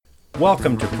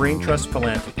Welcome to Brain Trust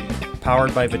Philanthropy,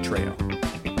 powered by Vitreo.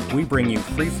 We bring you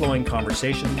free-flowing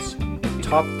conversations with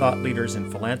top thought leaders in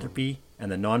philanthropy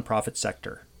and the nonprofit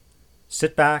sector.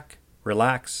 Sit back,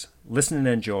 relax, listen and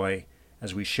enjoy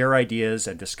as we share ideas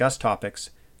and discuss topics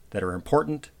that are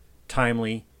important,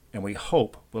 timely, and we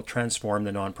hope will transform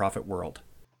the nonprofit world.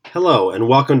 Hello, and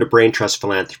welcome to Brain Trust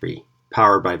Philanthropy,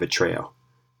 powered by Vitreo.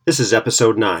 This is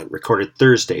episode 9, recorded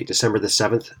Thursday, December the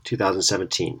 7th,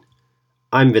 2017.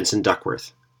 I'm Vincent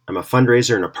Duckworth. I'm a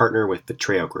fundraiser and a partner with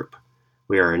Vitreo Group.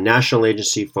 We are a national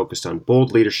agency focused on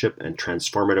bold leadership and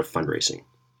transformative fundraising.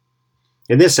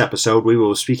 In this episode, we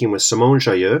will be speaking with Simone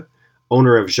Joyeux,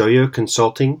 owner of Joyeux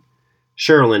Consulting,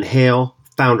 Sherilyn Hale,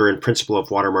 founder and principal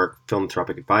of Watermark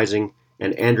Philanthropic Advising,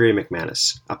 and Andrea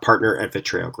McManus, a partner at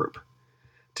Vitreo Group.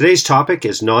 Today's topic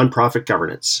is nonprofit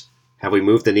governance. Have we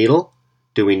moved the needle?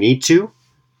 Do we need to?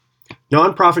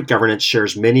 Nonprofit governance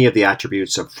shares many of the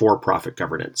attributes of for-profit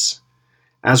governance.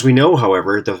 As we know,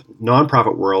 however, the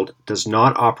nonprofit world does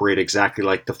not operate exactly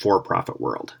like the for-profit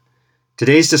world.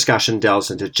 Today's discussion delves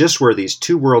into just where these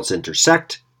two worlds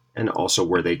intersect and also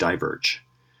where they diverge.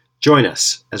 Join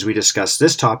us as we discuss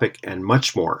this topic and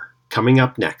much more coming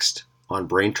up next on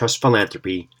Brain Trust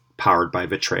Philanthropy, powered by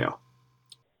Vitreo.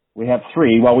 We have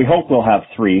three. Well, we hope we'll have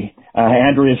three.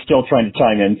 Andrea is still trying to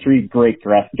chime in. Three great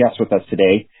guests with us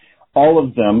today. All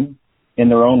of them, in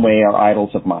their own way, are idols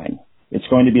of mine. It's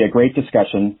going to be a great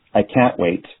discussion. I can't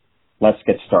wait. Let's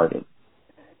get started.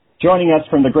 Joining us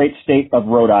from the great state of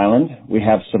Rhode Island, we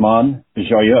have Simone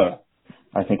Joyeux.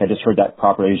 I think I just heard that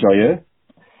properly, Joyeux.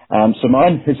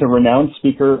 Simone is a renowned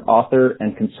speaker, author,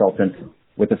 and consultant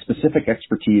with a specific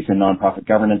expertise in nonprofit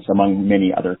governance, among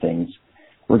many other things.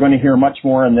 We're going to hear much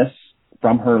more on this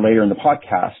from her later in the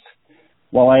podcast.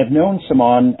 While I have known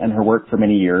Simone and her work for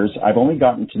many years, I've only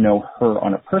gotten to know her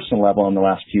on a personal level in the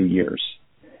last few years.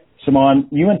 Simone,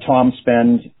 you and Tom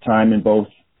spend time in both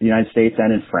the United States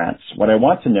and in France. What I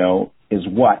want to know is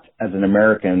what, as an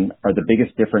American, are the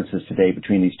biggest differences today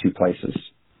between these two places?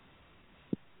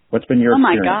 What's been your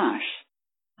experience?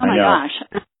 Oh my gosh.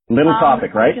 Little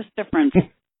topic, right? Biggest difference.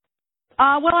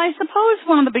 Well, I suppose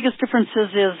one of the biggest differences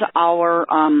is our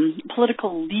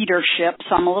political leadership.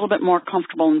 So I'm a little bit more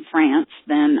comfortable in France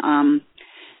than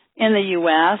in the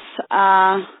U.S.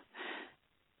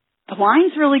 The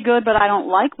wine's really good, but I don't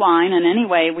like wine. And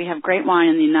anyway, we have great wine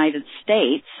in the United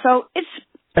States. So it's,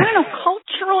 I don't know,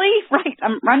 culturally, right,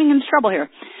 I'm running into trouble here.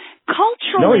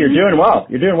 Culturally. No, you're doing well.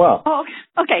 You're doing well. Oh,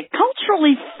 okay.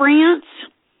 Culturally, France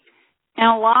and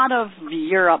a lot of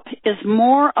Europe is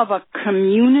more of a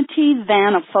community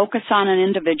than a focus on an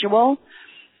individual.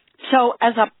 So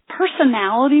as a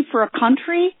personality for a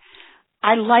country,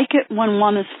 I like it when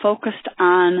one is focused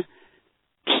on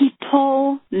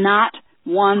people, not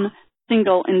one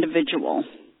single individual.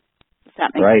 If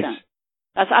that makes sense.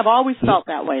 I've always felt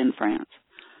that way in France.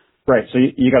 Right. So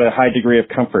you got a high degree of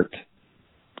comfort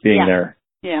being there.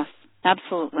 Yes,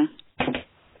 absolutely.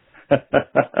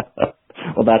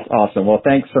 Well, that's awesome. Well,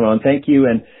 thanks, Simone. Thank you,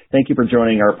 and thank you for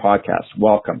joining our podcast.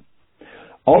 Welcome.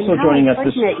 Also joining us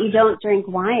this morning. You don't drink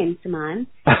wine, Simone.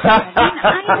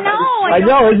 I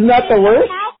know. Isn't that the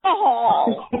worst?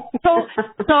 Alcohol.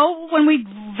 So when we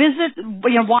visit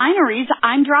wineries,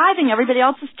 I'm driving. Everybody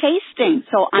else is tasting.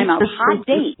 So I'm a hot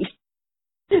date.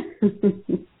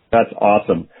 That's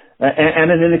awesome.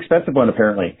 And an inexpensive one,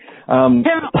 apparently.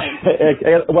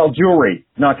 Well, jewelry,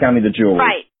 not counting the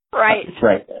jewelry.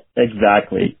 Right,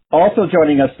 exactly. Also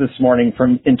joining us this morning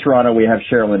in Toronto, we have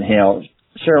Sherilyn Hale.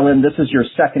 Sherilyn, this is your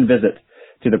second visit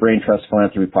to the Brain Trust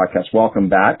Philanthropy Podcast. Welcome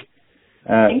back.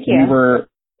 Thank you.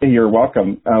 You're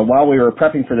welcome. While we were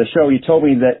prepping for the show, you told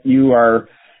me that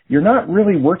you're not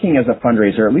really working as a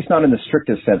fundraiser, at least not in the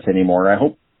strictest sense anymore. I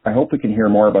hope we can hear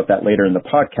more about that later in the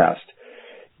podcast.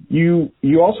 You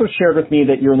also shared with me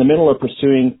that you're in the middle of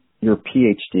pursuing your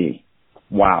PhD.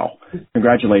 Wow.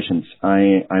 Congratulations.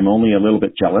 I'm only a little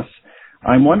bit jealous.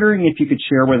 I'm wondering if you could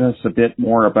share with us a bit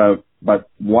more about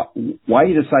why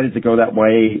you decided to go that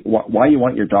way, why you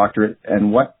want your doctorate,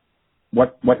 and what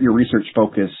your research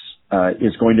focus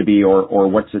is going to be, or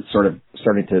what's it sort of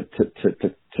starting to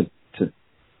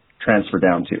transfer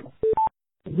down to.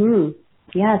 Mm-hmm.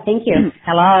 Yeah, thank you.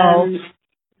 Hello.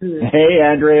 Hey,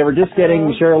 Andrea, we're just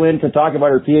getting Sherilyn to talk about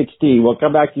her PhD. We'll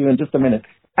come back to you in just a minute.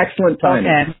 Excellent timing.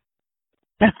 Okay.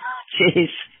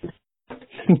 Jeez.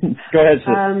 Go ahead,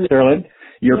 Sherilyn.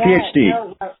 Your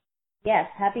PhD. Yes,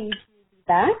 happy to be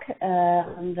back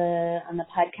on the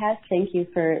podcast. Thank you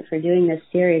for doing this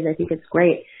series. I think it's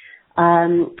great.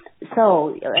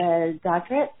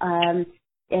 Doctorate.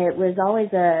 It was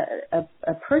always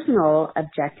a personal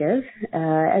objective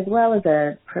as well as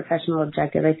a professional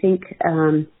objective. I think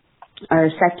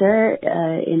sector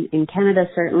in Canada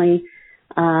certainly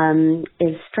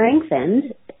is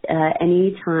strengthened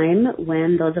any time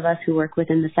when those of us who work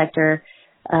within the sector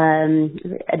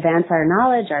advance our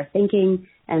knowledge, our thinking,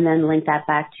 and then link that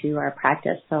back to our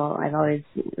practice. So I've always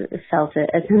felt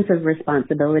a sense of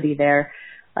responsibility there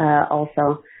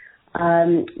also.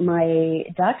 My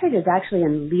doctorate is actually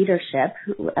in leadership,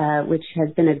 which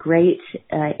has been a great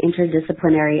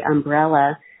interdisciplinary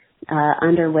umbrella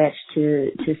under which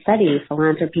to study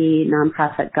philanthropy,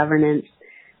 nonprofit governance,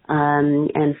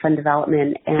 and fund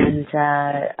development. And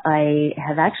I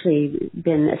have actually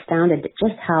been astounded at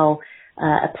just how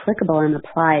applicable and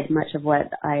applied much of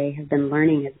what I have been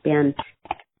learning has been,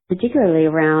 particularly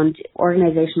around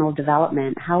organizational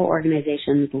development, how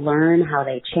organizations learn, how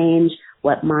they change,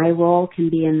 what my role can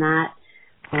be in that,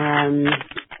 and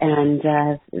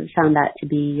found that to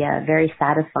be very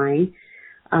satisfying.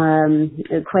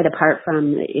 Quite apart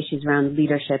from issues around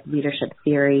leadership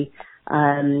theory,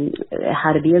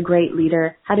 how to be a great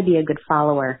leader, how to be a good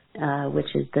follower,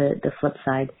 which is the flip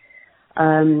side.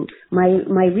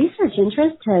 My research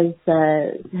interest has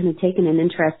kind of taken an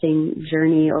interesting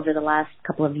journey over the last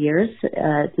couple of years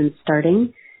since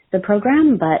starting the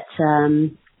program, but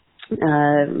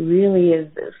really is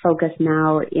focused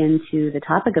now into the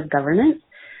topic of governance,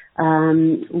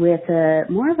 with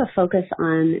more of a focus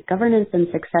on governance and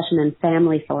succession and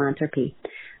family philanthropy.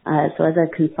 So as a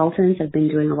consultant, I've been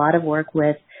doing a lot of work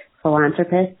with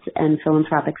philanthropists and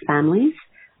philanthropic families,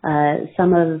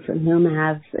 some of whom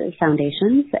have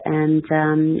foundations, and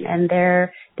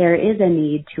there is a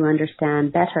need to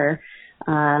understand better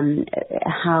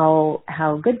how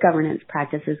good governance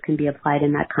practices can be applied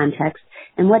in that context,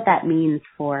 and what that means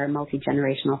for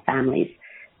multi-generational families.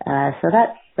 So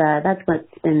that's what's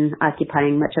been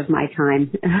occupying much of my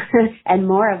time, and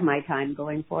more of my time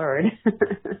going forward.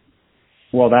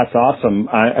 Well, that's awesome.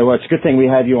 Well, it's a good thing we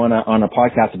had you on a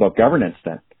podcast about governance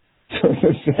then.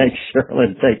 Thanks,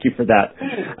 Sherilyn. Thank you for that.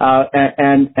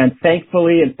 And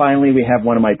thankfully and finally, we have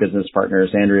one of my business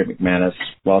partners, Andrea McManus.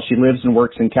 While she lives and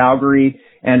works in Calgary,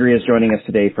 Andrea is joining us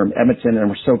today from Edmonton, and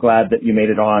we're so glad that you made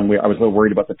it on. I was a little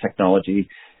worried about the technology.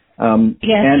 Yes.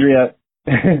 Andrea,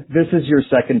 this is your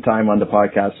second time on the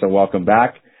podcast, so welcome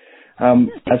back.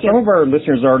 As some of our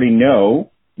listeners already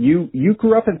know, you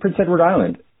grew up in Prince Edward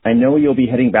Island. I know you'll be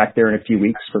heading back there in a few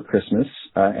weeks for Christmas,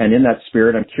 and in that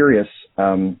spirit, I'm curious,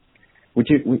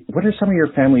 what are some of your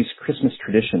family's Christmas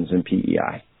traditions in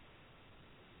PEI?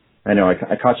 I know I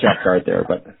caught you off guard there,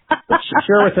 but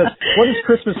share with us, what does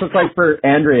Christmas look like for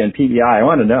Andrea and PEI? I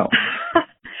want to know.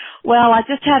 Well, I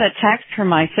just had a text from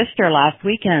my sister last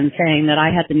weekend saying that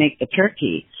I had to make the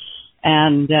turkey,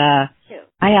 and I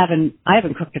haven't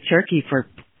cooked a turkey for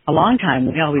a long time.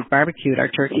 We always barbecued our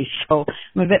turkeys, so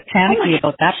I'm a bit panicky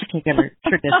about that particular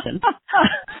tradition.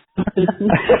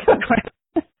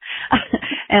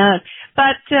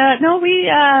 No,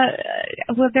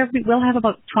 we'll have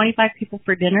about 25 people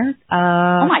for dinner.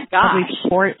 Oh my gosh!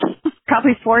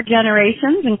 Probably four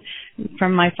generations, and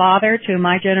from my father to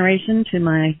my generation to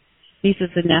my nieces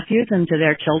and nephews and to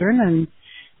their children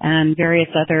and various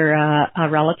other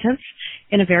relatives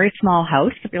in a very small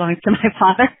house that belongs to my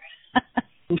father.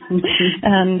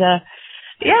 And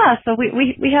so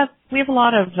we have a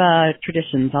lot of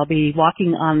traditions. I'll be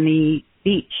walking on the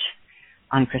beach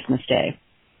on Christmas Day.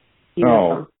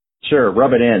 Oh, sure,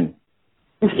 rub it in.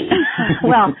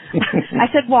 Well, I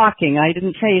said walking. I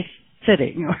didn't say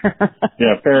sitting.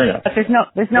 Yeah, fair enough. But there's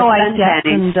no ice yet,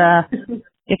 and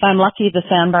if I'm lucky, the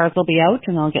sandbars will be out,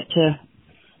 and I'll get to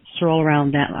stroll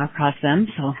around across them.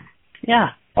 So,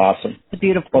 yeah, awesome. It's a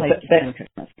beautiful place to spend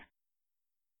Christmas.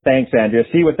 Thanks, Andrea.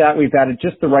 See, with that, we've added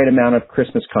just the right amount of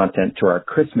Christmas content to our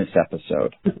Christmas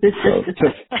episode. So,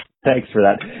 thanks for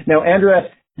that. Now, Andrea,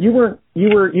 you weren't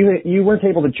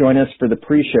able to join us for the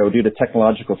pre-show due to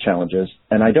technological challenges,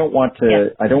 and I don't want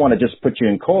to just put you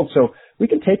in cold. So we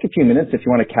can take a few minutes if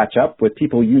you want to catch up with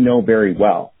people you know very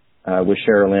well, with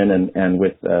Sherilyn and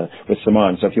with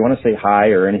Simone. So if you want to say hi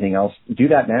or anything else, do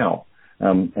that now.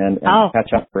 And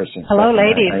catch up for a second. Hello,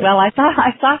 ladies. Well, I saw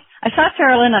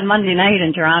Sherilyn on Monday night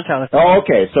in Toronto. So, oh,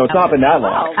 okay. So it's not been that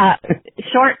long.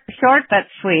 Short but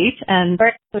sweet. And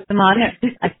Simone,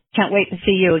 I can't wait to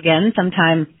see you again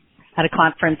sometime at a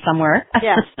conference somewhere.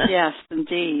 Yes,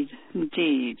 indeed.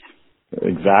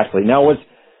 Exactly. Now,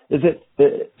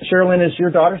 Sherilyn, is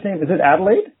your daughter's name? Is it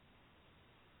Adelaide?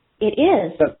 It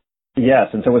is.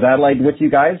 Yes. And so was Adelaide with you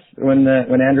guys when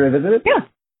Andrea visited? Yeah.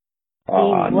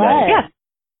 Oh, nice. Yeah.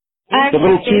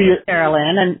 Actually,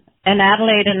 Sherilyn and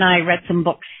Adelaide and I read some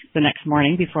books the next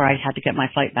morning before I had to get my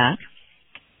flight back.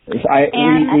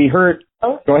 We heard.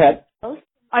 Go ahead. Both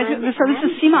So this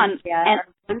is Simon. Yeah, and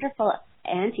wonderful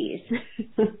aunties.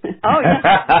 Oh,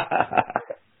 yeah.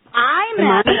 I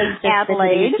met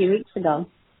Adelaide a few weeks ago.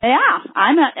 Yeah,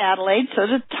 I met Adelaide, so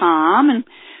did Tom, and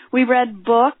we read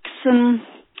books and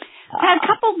had a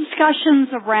couple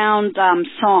discussions around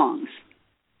songs.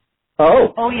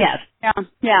 Oh, yes.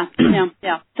 Yeah.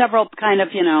 Several kind of,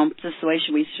 this is the way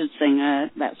we should sing,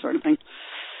 that sort of thing.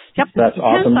 Yep. That's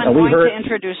awesome. I'm going to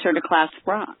introduce her to classic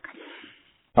rock.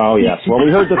 Oh yes. Well,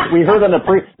 we heard on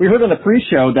the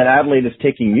pre-show that Adelaide is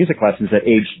taking music lessons at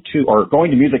age 2, or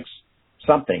going to music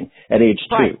something at age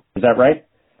 2. Right. Is that right?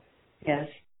 Yes.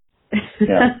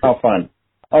 Yeah. How fun.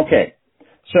 Okay.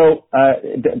 So,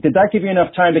 did that give you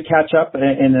enough time to catch up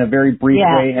in a very brief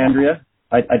way, Andrea?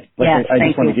 I just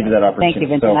want to give you that opportunity. Thank you,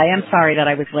 Vincent. I am sorry that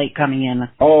I was late coming in.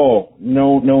 Oh,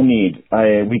 no need.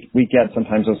 We get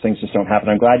sometimes those things just don't happen.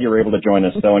 I'm glad you were able to join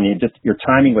us though, and your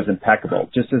timing was impeccable.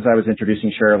 Just as I was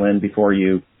introducing Sherilyn before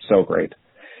you, so great.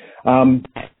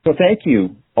 So thank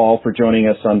you all for joining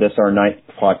us on this, our 9th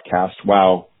podcast.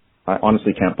 Wow. I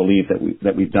honestly can't believe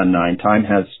that we've done 9. Time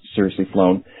has seriously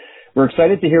flown. We're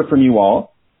excited to hear from you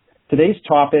all. Today's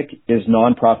topic is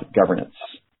nonprofit governance.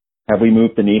 Have we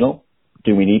moved the needle?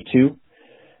 Do we need to?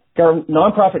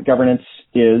 Nonprofit governance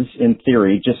is, in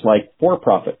theory, just like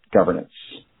for-profit governance.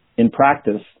 In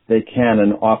practice, they can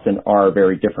and often are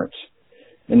very different.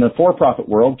 In the for-profit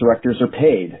world, directors are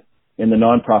paid. In the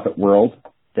nonprofit world,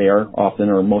 they are often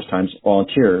or most times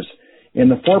volunteers. In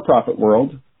the for-profit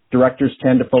world, directors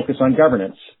tend to focus on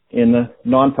governance. In the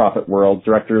nonprofit world,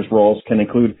 directors' roles can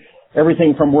include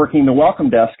everything from working the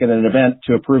welcome desk at an event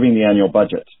to approving the annual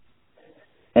budget.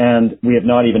 And we have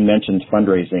not even mentioned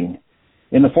fundraising.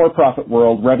 In the for-profit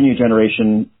world, revenue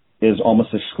generation is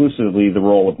almost exclusively the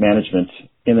role of management.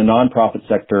 In the nonprofit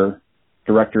sector,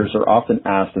 directors are often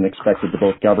asked and expected to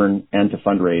both govern and to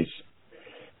fundraise.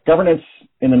 Governance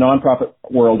in the nonprofit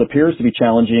world appears to be a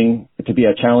challenging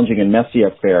and messy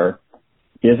affair.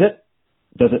 Is it?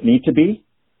 Does it need to be?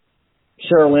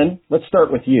 Sherilyn, let's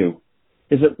start with you.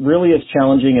 Is it really as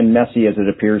challenging and messy as it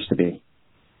appears to be?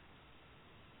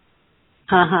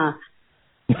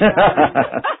 It's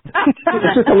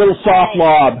just a little soft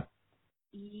lob.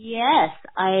 Yes,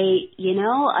 I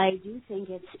do think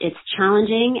it's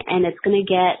challenging, and it's going to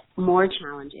get more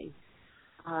challenging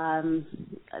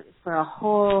for a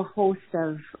whole host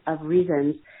of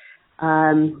reasons.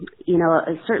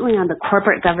 Certainly on the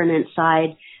corporate governance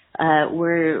side,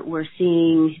 we're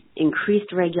seeing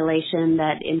increased regulation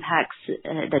that impacts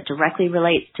that directly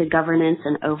relates to governance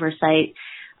and oversight.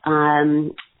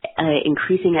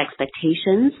 Increasing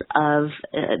expectations of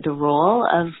the role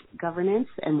of governance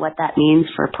and what that means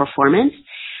for performance.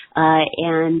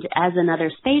 And as in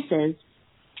other spaces,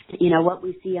 what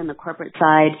we see on the corporate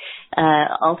side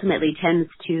ultimately tends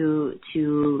to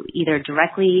either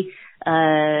directly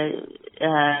flow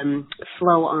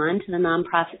on to the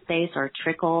nonprofit space or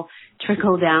trickle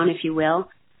down, if you will.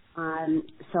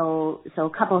 So a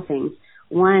couple of things.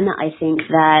 One, I think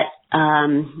that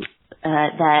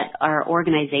our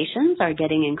organizations are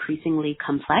getting increasingly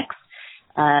complex,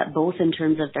 both in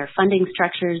terms of their funding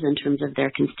structures, in terms of their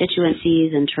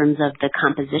constituencies, in terms of the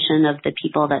composition of the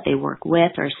people that they work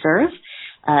with or serve,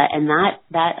 and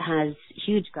that has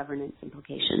huge governance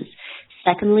implications.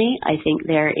 Secondly, I think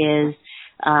there is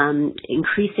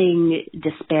increasing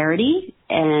disparity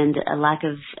and a lack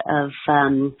of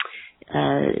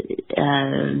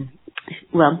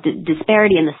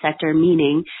disparity in the sector,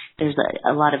 meaning there's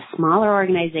a lot of smaller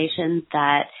organizations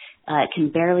that can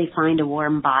barely find a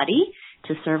warm body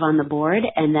to serve on the board,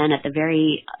 and then at the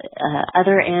very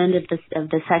other end of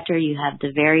the sector, you have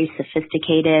the very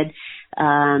sophisticated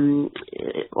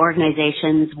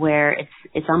organizations where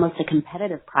it's almost a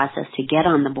competitive process to get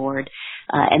on the board,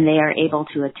 and they are able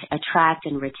to attract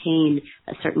and retain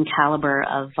a certain caliber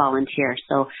of volunteer.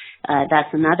 So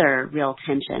that's another real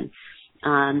tension.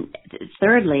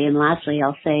 Thirdly and lastly,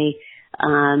 I'll say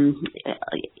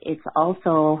it's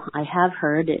also, I have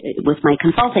heard with my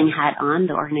consulting hat on,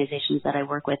 the organizations that I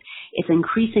work with, it's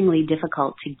increasingly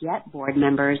difficult to get board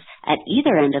members at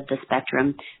either end of the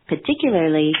spectrum,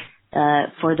 particularly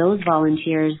for those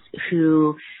volunteers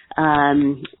who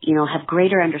have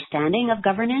greater understanding of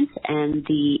governance and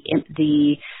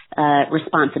the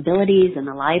responsibilities and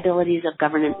the liabilities of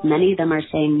governance. Many of them are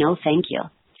saying no, thank you.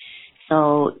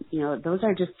 So, those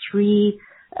are just 3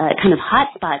 kind of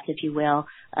hot spots, if you will,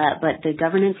 but the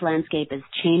governance landscape is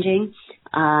changing,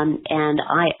 and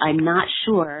I'm not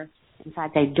sure, in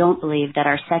fact, I don't believe that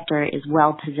our sector is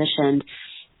well positioned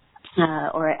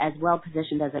or as well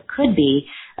positioned as it could be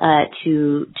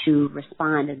to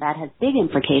respond, and that has big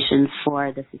implications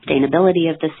for the sustainability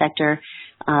of the sector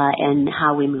and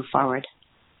how we move forward.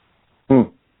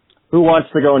 Who wants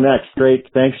to go next? Great,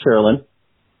 thanks, Sherilyn.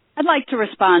 I'd like to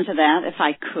respond to that if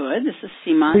I could. This is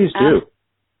Seema. Please do.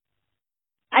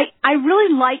 I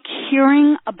really like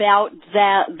hearing about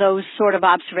those sort of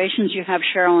observations you have,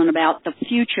 Sherilyn, about the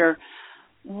future.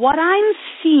 What I'm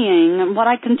seeing and what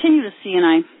I continue to see, and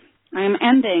I am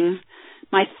ending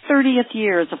my 30th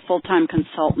year as a full-time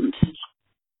consultant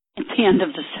at the end of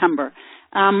December.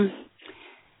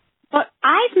 But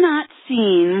I've not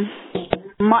seen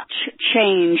much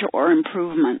change or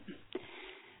improvement.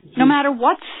 No matter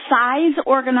what size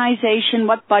organization,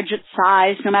 what budget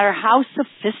size, no matter how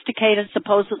sophisticated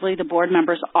supposedly the board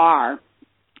members are,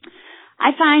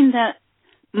 I find that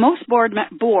most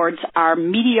boards are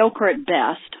mediocre at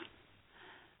best,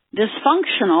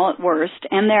 dysfunctional at worst,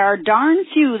 and there are darn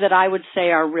few that I would say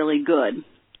are really good.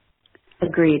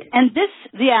 Agreed. And this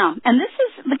is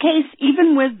the case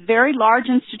even with very large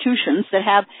institutions that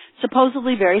have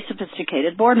supposedly very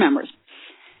sophisticated board members.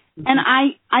 And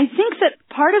I think that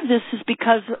part of this is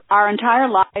because our entire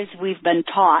lives we've been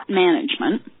taught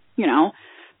management,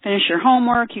 finish your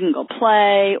homework, you can go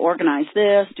play, organize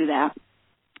this, do that.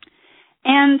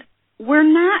 And we're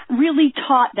not really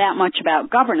taught that much about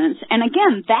governance. And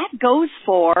again, that goes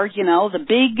for, the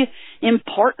big,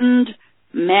 important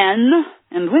men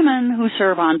and women who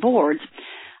serve on boards.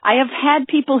 I have had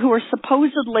people who are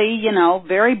supposedly,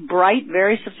 very bright,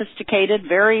 very sophisticated,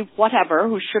 very whatever,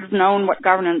 who should have known what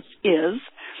governance is.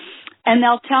 And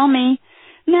they'll tell me,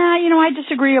 I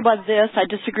disagree about this, I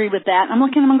disagree with that. I'm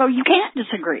looking at them and go, you can't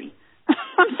disagree.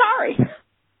 I'm sorry.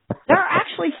 There are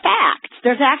actually facts.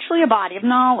 There's actually a body of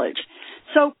knowledge.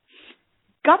 So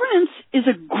governance is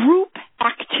a group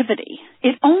activity.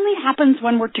 It only happens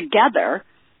when we're together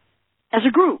as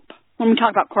a group. When we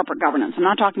talk about corporate governance, I'm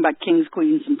not talking about kings,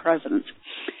 queens, and presidents.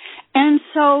 And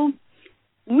so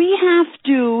we have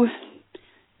to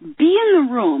be in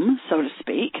the room, so to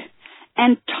speak,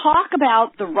 and talk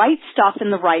about the right stuff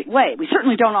in the right way. We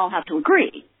certainly don't all have to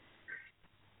agree.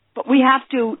 But we have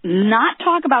to not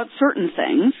talk about certain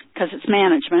things, because it's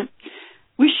management.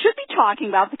 We should be talking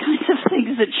about the kinds of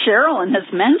things that Sherilyn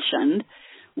has mentioned.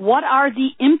 What are the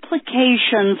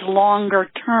implications longer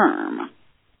term?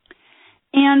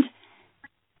 And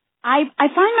I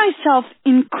find myself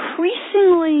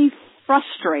increasingly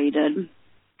frustrated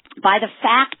by the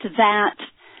fact that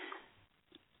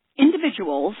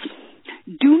individuals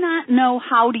do not know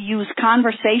how to use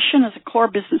conversation as a core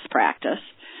business practice.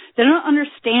 They don't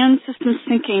understand systems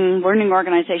thinking, learning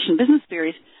organization, business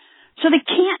theories, so they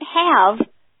can't have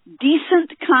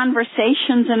decent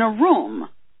conversations in a room,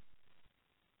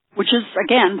 which is,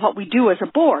 again, what we do as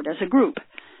a board, as a group.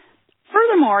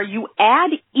 Furthermore, you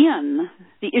add in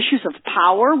the issues of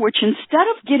power, which instead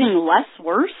of getting less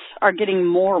worse, are getting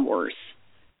more worse.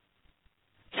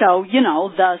 So,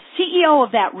 the CEO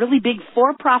of that really big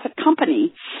for-profit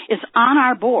company is on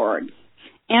our board,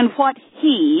 and what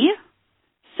he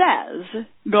says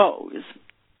goes.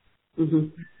 Mm-hmm.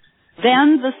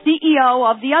 Then the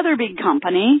CEO of the other big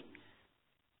company,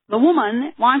 the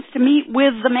woman, wants to meet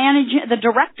with the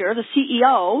director, the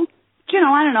CEO,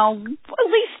 at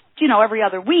least, every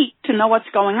other week to know what's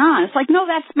going on. It's like, no,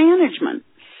 that's management.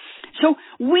 So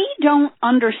we don't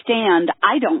understand,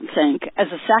 I don't think, as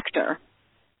a sector,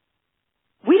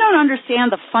 we don't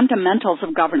understand the fundamentals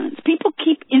of governance. People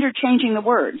keep interchanging the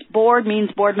words. Board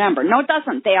means board member. No, it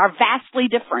doesn't. They are vastly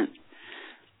different.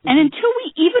 And until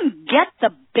we even get the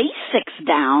basics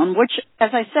down, which,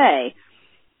 as I say,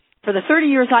 for the 30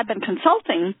 years I've been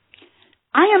consulting,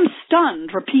 I am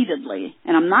stunned repeatedly,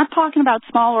 and I'm not talking about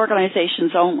small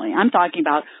organizations only. I'm talking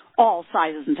about all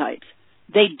sizes and types.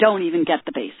 They don't even get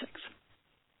the basics.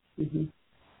 Mm-hmm.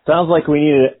 Sounds like we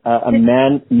need a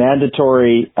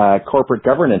mandatory corporate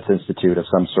governance institute of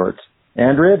some sort.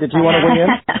 Andrea, did you want to weigh in?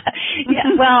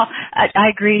 Yeah, well, I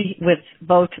agree with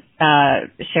both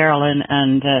Sherilyn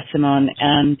and Simone,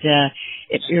 and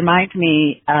it reminds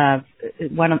me of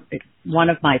one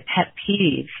of my pet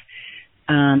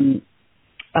peeves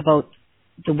about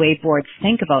the way boards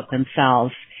think about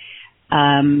themselves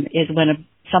is when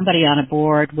somebody on a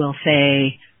board will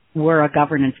say, we're a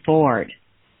governance board.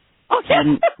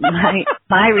 And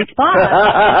my response is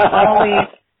always,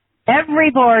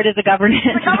 every board is a governance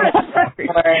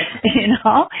board.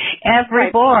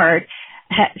 Every board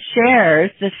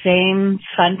shares the same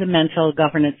fundamental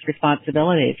governance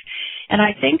responsibilities. And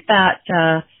I think that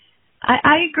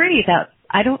I agree that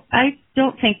I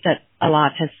don't think that a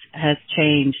lot has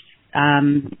changed.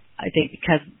 I think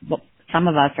because some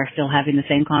of us are still having the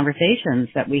same conversations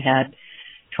that we had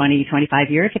 20, 25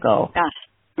 years ago.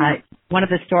 Gosh. One of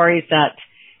the stories that,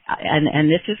 and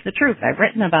this is the truth, I've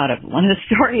written about it. One of the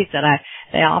stories that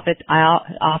I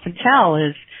often tell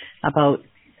is about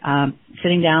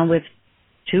sitting down with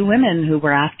two women who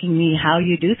were asking me how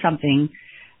you do something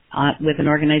with an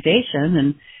organization,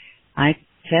 and I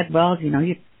said, well, you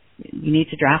need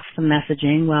to draft some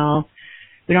messaging. Well,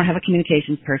 we don't have a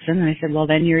communications person. And I said, well,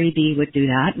 then your ED would do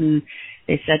that. And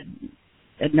they said,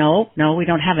 no, we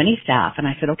don't have any staff. And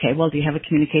I said, okay, well, do you have a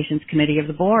communications committee of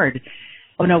the board?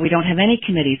 Oh, no, we don't have any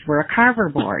committees. We're a Carver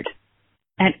board.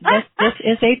 And this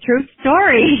is a true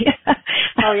story.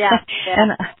 Oh, yeah.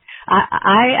 And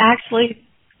I actually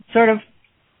sort of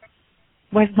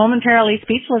was momentarily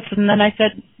speechless. And then I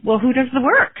said, well, who does the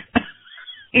work?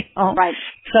 Right.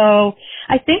 So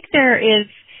I think there is,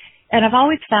 and I've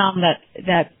always found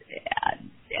that,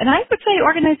 and I would say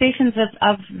organizations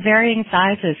of varying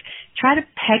sizes try to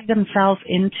peg themselves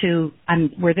into,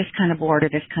 we're this kind of board or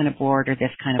this kind of board or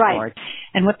this kind of board.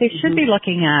 And what they should be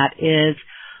looking at is,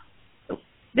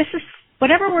 this is,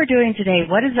 whatever we're doing today,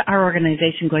 what is our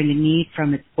organization going to need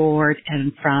from its board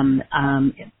and from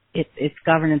its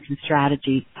governance and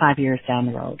strategy 5 years down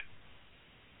the road?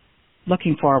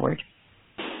 Looking forward.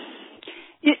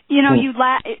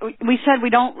 We said we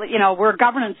don't, we're a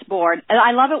governance board. And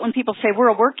I love it when people say we're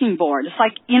a working board. It's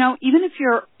like, even if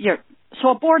so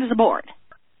a board is a board,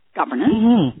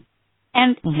 governance,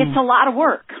 and it's a lot of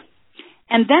work.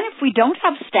 And then if we don't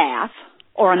have staff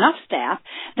or enough staff,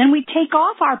 then we take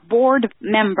off our board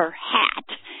member hat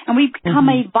and we become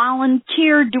a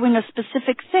volunteer doing a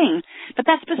specific thing. But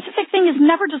that specific thing is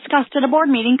never discussed at a board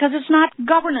meeting because it's not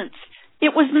governance.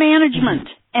 It was management.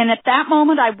 And at that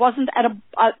moment, I wasn't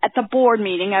at the board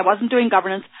meeting. I wasn't doing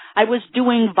governance. I was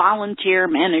doing volunteer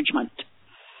management.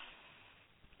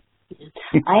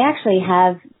 I actually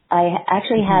have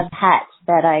hats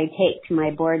that I take to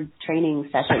my board training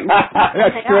sessions.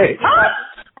 That's great.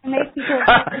 I make people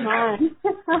put them on.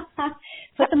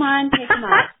 Put them on, take them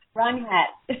off. Wrong hat.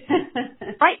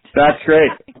 Right. That's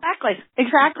great.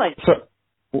 Exactly. So,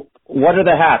 what are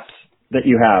the hats that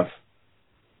you have?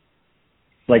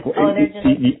 Like,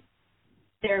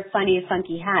 they're funny,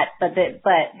 funky hats, but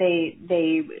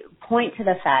they point to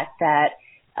the fact that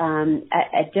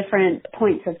at different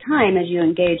points of time, as you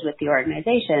engage with the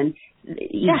organization,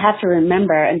 you have to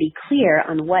remember and be clear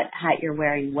on what hat you're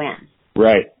wearing when.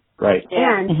 Right.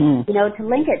 And to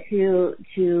link it to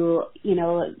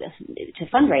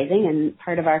fundraising and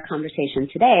part of our conversation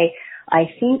today, I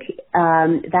think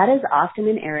that is often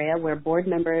an area where board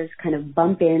members kind of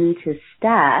bump into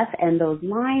staff, and those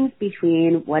lines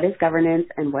between what is governance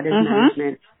and what is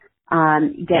management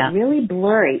get really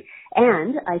blurry.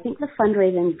 And I think the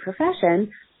fundraising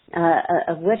profession,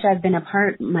 of which I've been a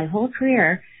part my whole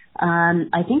career,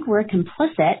 I think we're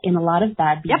complicit in a lot of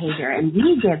bad behavior, and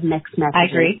we give mixed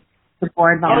messages to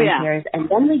board volunteers, and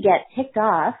then we get ticked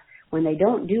off when they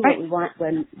don't do what we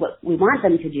want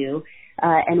them to do.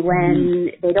 And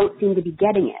when they don't seem to be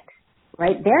getting it,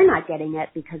 right? They're not getting it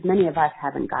because many of us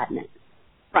haven't gotten it.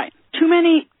 Right. Too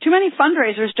many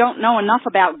fundraisers don't know enough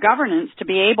about governance to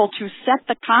be able to set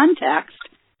the context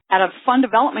at a fund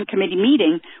development committee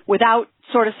meeting without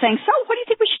sort of saying, so what do you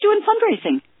think we should do in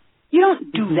fundraising? You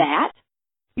don't do that.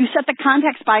 You set the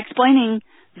context by explaining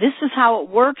this is how it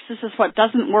works, this is what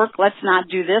doesn't work, let's not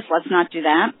do this, let's not do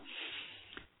that.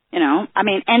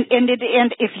 And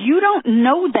if you don't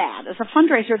know that as a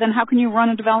fundraiser, then how can you run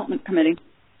a development committee?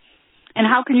 And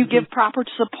how can you give proper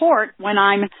support when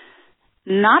I'm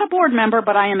not a board member,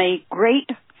 but I am a great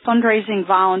fundraising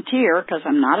volunteer because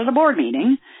I'm not at a board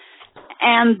meeting?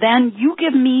 And then you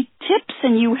give me tips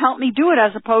and you help me do it,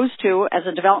 as opposed to, as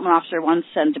a development officer once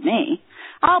said to me,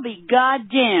 I'll be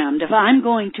goddamned if I'm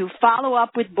going to follow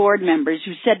up with board members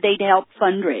who said they'd help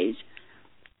fundraise.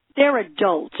 They're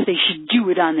adults. They should do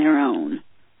it on their own.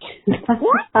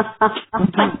 What? Oh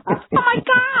my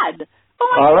God!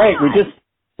 All right,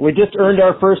 we just earned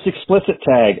our first explicit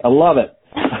tag. I love it.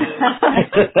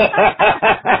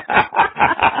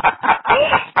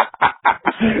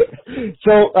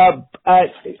 So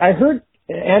I heard,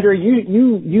 Andrea,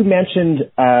 you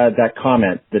mentioned that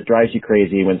comment that drives you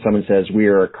crazy when someone says we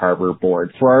are a Carver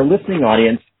board. For our listening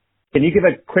audience, can you give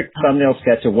a quick thumbnail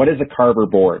sketch of what is a Carver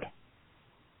board?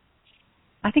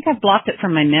 I think I've blocked it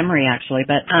from my memory, actually,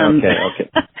 but okay.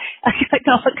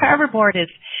 No, the Carver board is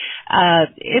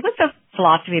it was a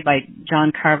philosophy by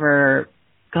John Carver.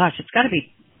 Gosh, it's got to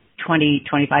be 20,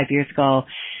 25 years ago,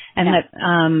 and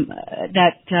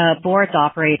that boards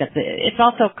operate at it's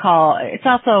also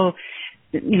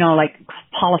like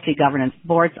policy governance.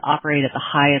 Boards operate at the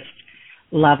highest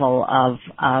level of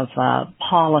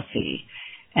policy.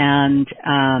 And,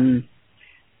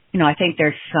 I think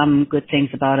there's some good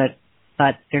things about it,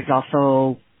 but there's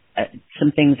also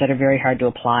some things that are very hard to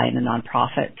apply in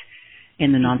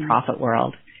the nonprofit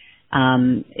world.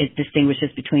 It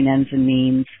distinguishes between ends and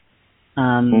means,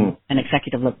 and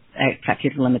executive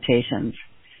limitations.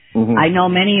 Mm-hmm. I know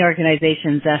many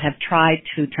organizations that have tried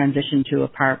to transition to a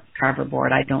Carver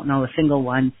board. I don't know a single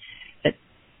one that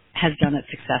has done it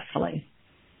successfully.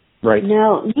 Right.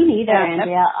 No, me neither,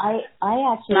 Andrea. I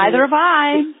actually... Neither have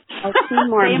I. I've seen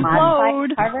more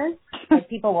modified Carvers. Like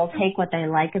people will take what they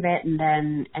like of it and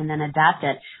then adapt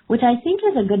it, which I think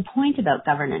is a good point about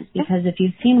governance, because if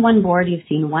you've seen one board, you've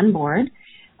seen one board.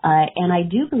 And I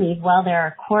do believe, while there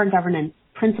are core governance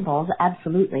principles,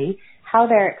 absolutely, how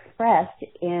they're expressed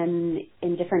in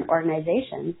different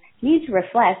organizations need to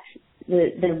reflect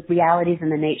the realities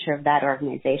and the nature of that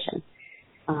organization.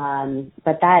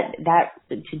 But that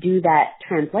to do that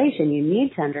translation, you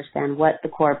need to understand what the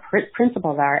core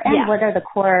principles are and what are the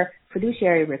core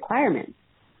fiduciary requirements.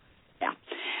 Yeah.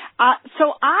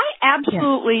 So I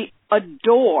absolutely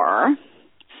adore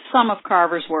some of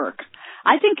Carver's work.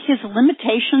 I think his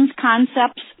limitations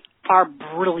concepts are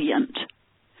brilliant.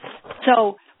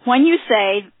 So when you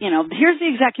say, here's the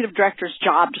executive director's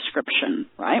job description,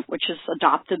 right, which is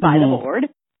adopted by the board,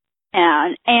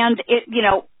 and it,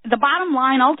 the bottom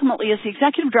line ultimately is the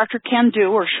executive director can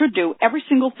do or should do every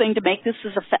single thing to make this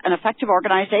an effective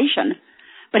organization.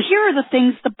 But here are the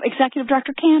things the executive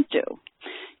director can't do.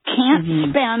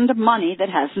 Can't spend money that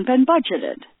hasn't been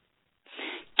budgeted.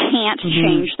 Can't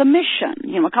change the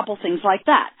mission, a couple things like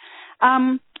that.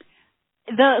 Some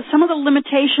of the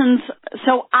limitations,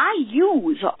 so I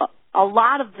use a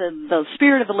lot of the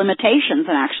spirit of the limitations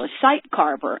and actually cite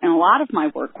Carver in a lot of my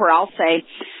work, where I'll say,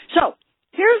 so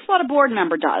here's what a board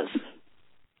member does.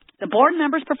 The board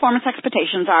member's performance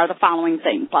expectations are the following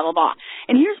things, blah, blah, blah.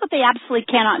 And here's what they absolutely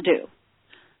cannot do.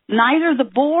 Neither the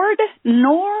board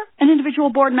nor an individual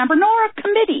board member nor a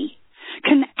committee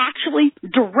can actually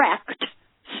direct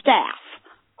staff.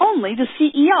 Only the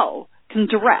CEO can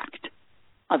direct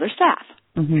other staff.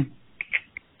 Mm-hmm.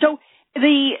 So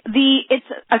it's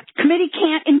a committee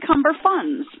can't encumber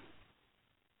funds.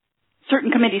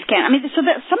 Certain committees can't. So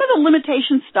some of the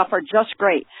limitation stuff are just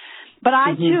great. But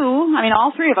I too,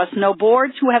 all three of us know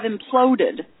boards who have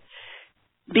imploded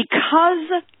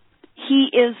because he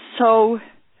is so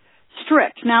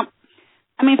strict. Now,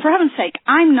 for heaven's sake,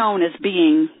 I'm known as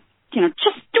being,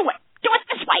 just do it. Do it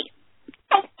this way.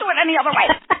 Don't do it any other way.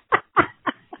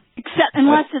 Except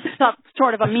unless it's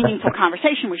sort of a meaningful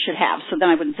conversation we should have, so then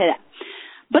I wouldn't say that.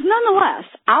 But nonetheless,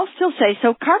 I'll still say,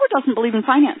 so Carver doesn't believe in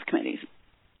finance committees.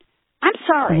 I'm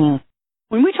sorry. Mm-hmm.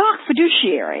 When we talk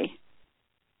fiduciary,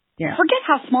 forget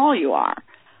how small you are.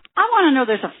 I want to know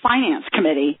there's a finance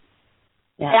committee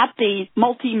at the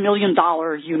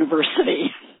multi-million-dollar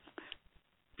university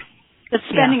that's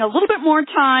spending a little bit more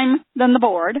time than the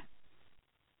board,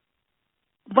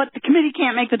 but the committee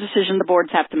can't make the decision, the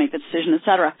boards have to make the decision, et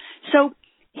cetera. So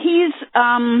he's,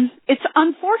 it's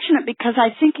unfortunate because I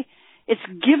think it's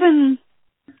given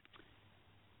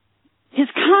his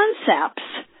concepts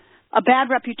a bad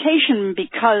reputation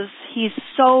because he's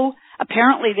so,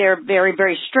 apparently they're very,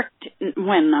 very strict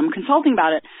when I'm consulting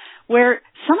about it, where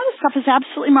some of the stuff is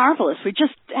absolutely marvelous. We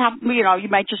just have, you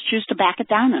might just choose to back it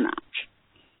down a notch.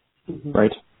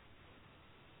 Right.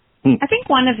 I think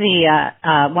one of the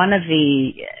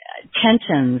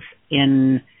tensions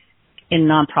in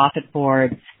nonprofit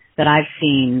boards that I've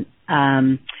seen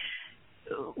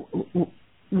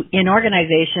in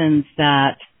organizations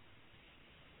that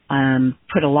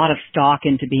put a lot of stock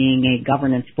into being a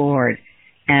governance board,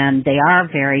 and they are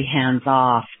very hands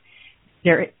off.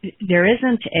 There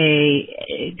isn't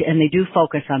and they do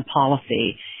focus on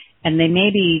policy, and they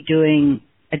may be doing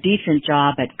a decent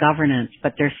job at governance,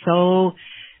 but they're so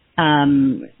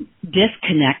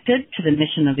disconnected to the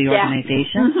mission of the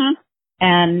organization. Mm-hmm.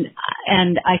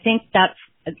 And I think that's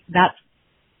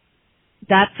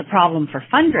a problem for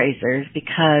fundraisers,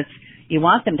 because you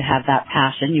want them to have that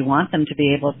passion. You want them to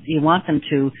be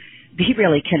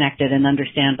really connected and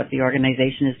understand what the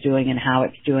organization is doing and how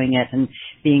it's doing it, and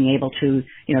being able to,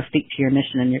 speak to your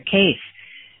mission and your case.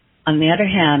 On the other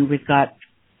hand, we've got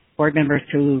board members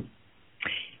who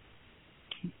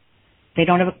they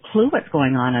don't have a clue what's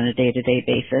going on a day-to-day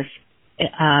basis,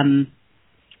 and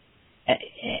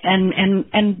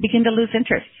begin to lose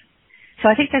interest. So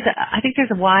I think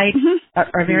there's a wide,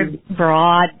 or very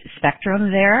broad spectrum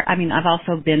there. I've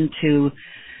also been to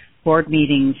board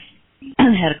meetings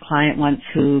and had a client once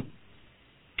who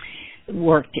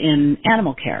worked in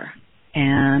animal care,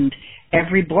 and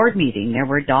every board meeting there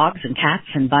were dogs and cats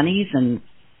and bunnies and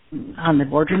on the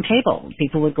boardroom table.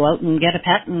 People would go out and get a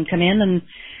pet and come in, and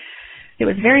it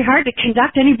was very hard to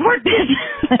conduct any board business.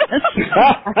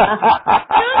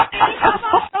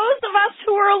 Those of us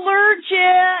who are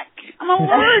allergic. I'm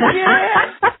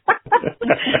allergic.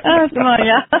 Come on,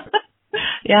 yeah.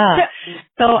 Yeah.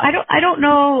 So I don't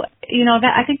know,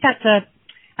 that I think that's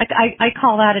I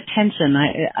call that attention.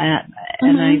 I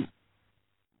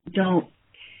don't,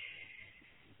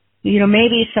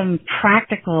 maybe some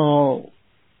practical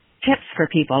tips for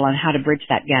people on how to bridge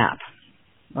that gap,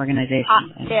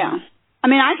 organization. Yeah. I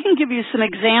mean, I can give you some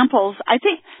examples. I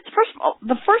think, first of all,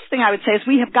 the first thing I would say is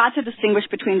we have got to distinguish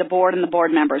between the board and the board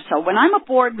members. So when I'm a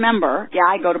board member,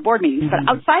 I go to board meetings, but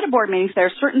outside of board meetings, there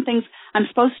are certain things I'm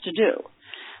supposed to do.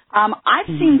 I've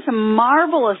seen some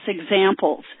marvelous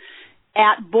examples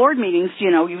at board meetings.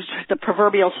 The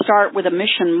proverbial start with a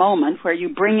mission moment where you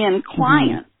bring in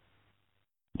clients,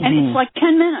 and it's like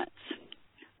 10 minutes,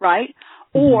 right?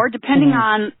 Or depending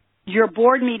on your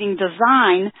board meeting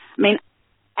design, I mean,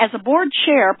 as a board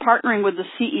chair partnering with the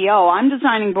CEO, I'm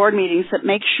designing board meetings that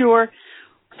make sure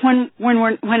when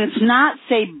it's not,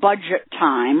 say, budget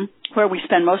time, where we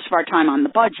spend most of our time on the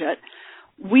budget,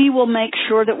 we will make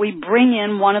sure that we bring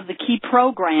in one of the key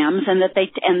programs and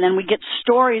then we get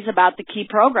stories about the key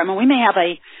program. And we may have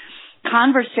a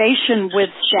conversation with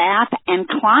staff and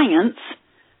clients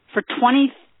for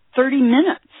 20, 30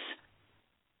 minutes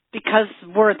because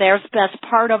we're there as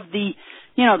part of the,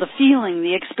 the feeling,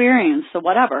 the experience, the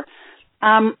whatever.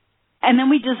 And then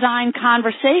we design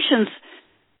conversations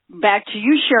back to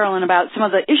you, Sherilyn, about some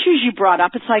of the issues you brought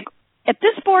up. It's like, at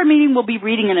this board meeting, we'll be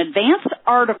reading an advanced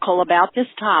article about this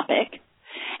topic,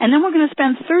 and then we're going to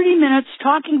spend 30 minutes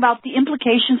talking about the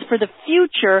implications for the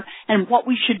future and what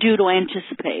we should do to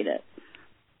anticipate it.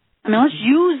 I mean, let's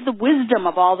use the wisdom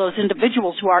of all those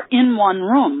individuals who are in one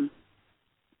room.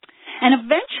 And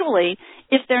eventually,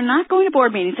 if they're not going to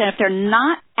board meetings and if they're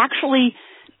not actually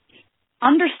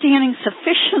understanding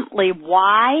sufficiently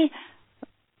why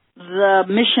the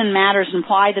mission matters and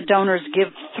why the donors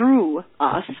give through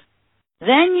us,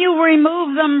 then you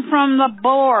remove them from the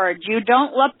board. You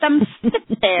don't let them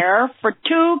sit there for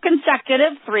 2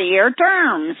 consecutive 3-year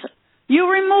terms. You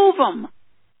remove them.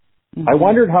 I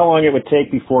wondered how long it would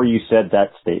take before you said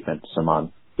that statement,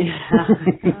 Simone.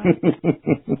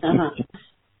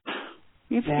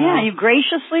 You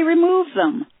graciously remove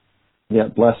them. Yeah,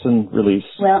 bless and release.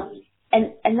 Well,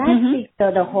 and that speaks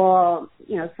to the whole,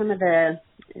 some of the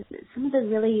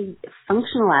really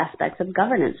functional aspects of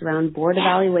governance around board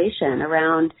evaluation,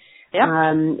 around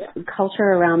culture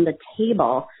around the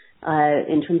table,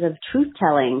 in terms of truth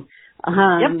telling.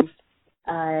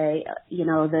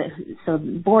 So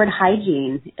board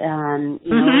hygiene, around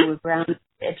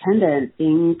attendance,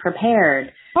 being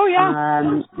prepared. Oh,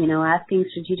 yeah. Asking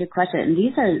strategic questions. And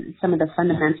these are some of the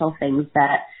fundamental things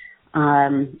that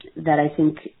I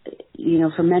think,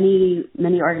 for many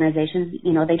organizations,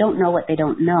 they don't know what they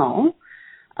don't know.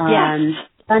 Yes.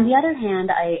 On the other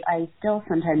hand, I still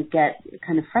sometimes get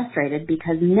kind of frustrated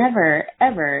because never,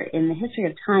 ever in the history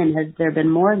of time has there been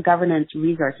more governance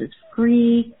resources,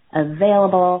 free,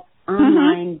 available,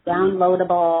 online,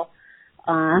 downloadable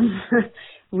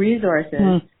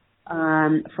resources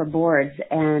for boards.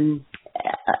 And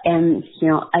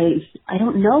I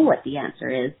don't know what the answer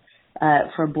is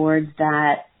for boards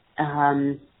that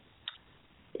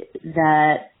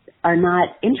are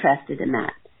not interested in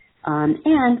that.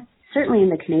 And certainly in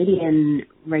the Canadian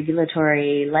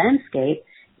regulatory landscape,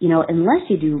 unless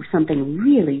you do something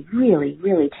really, really,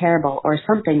 really terrible or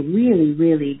something really,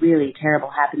 really, really terrible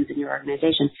happens in your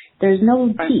organization, there's no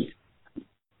teeth.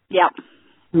 Yep.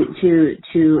 To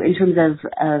in terms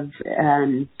of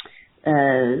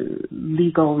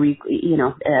legal,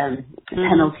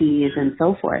 penalties and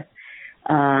so forth.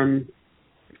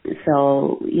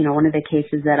 So, one of the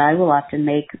cases that I will often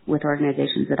make with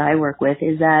organizations that I work with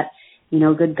is that,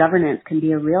 good governance can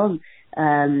be a real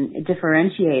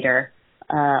differentiator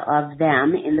of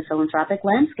them in the philanthropic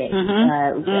landscape,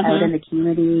 out in the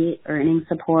community, earning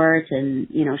support and,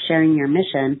 sharing your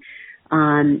mission.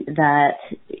 That,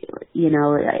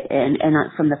 and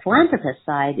from the philanthropist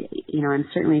side, I'm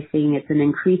certainly seeing it's an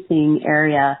increasing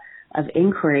area of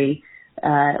inquiry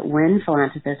when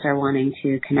philanthropists are wanting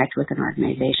to connect with an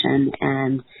organization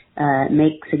and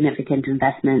make significant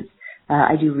investments.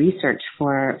 I do research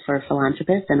for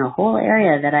philanthropists, and a whole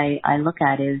area that I look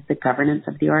at is the governance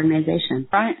of the organization.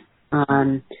 Right.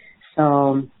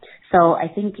 So I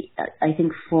think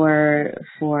for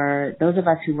those of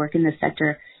us who work in this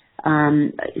sector,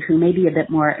 who may be a bit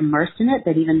more immersed in it,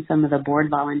 but even some of the board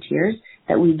volunteers,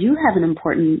 that we do have an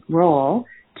important role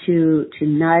to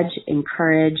nudge,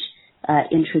 encourage,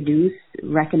 introduce,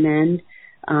 recommend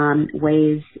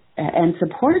ways and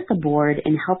support the board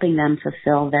in helping them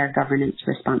fulfill their governance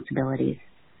responsibilities.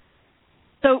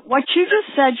 So what you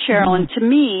just said, Cheryl, and to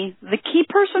me, the key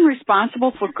person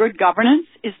responsible for good governance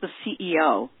is the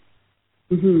CEO.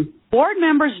 Mm-hmm. Board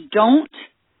members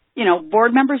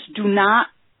board members do not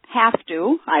have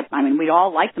to. I mean, we'd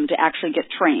all like them to actually get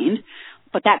trained,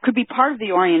 but that could be part of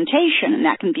the orientation, and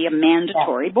that can be a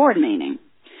mandatory board meeting.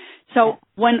 So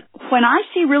when I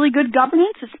see really good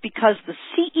governance, it's because the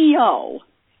CEO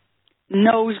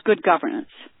knows good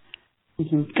governance.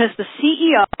 Mm-hmm. Because the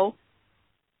CEO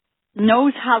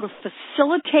knows how to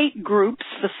facilitate groups,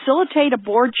 facilitate a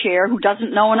board chair who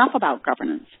doesn't know enough about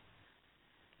governance.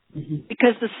 Mm-hmm.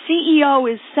 Because the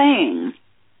CEO is saying,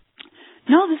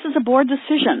 no, this is a board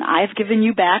decision. I've given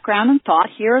you background and thought.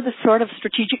 Here are the sort of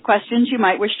strategic questions you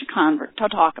might wish to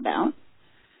talk about.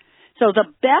 So the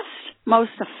best,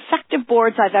 most effective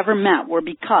boards I've ever met were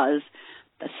because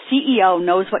the CEO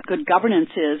knows what good governance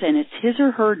is, and it's his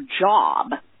or her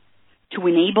job to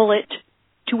enable it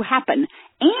to happen.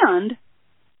 And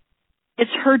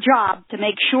it's her job to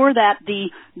make sure that the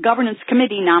governance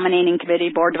committee, nominating committee,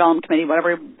 board development committee,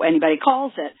 whatever anybody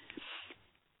calls it,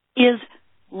 is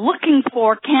looking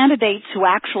for candidates who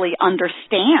actually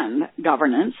understand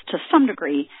governance to some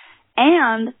degree,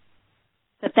 and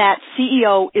that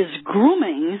CEO is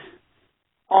grooming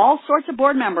all sorts of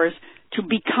board members to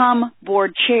become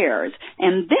board chairs.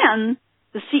 And then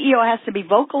the CEO has to be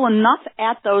vocal enough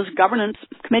at those governance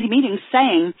committee meetings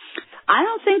saying, I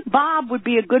don't think Bob would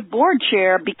be a good board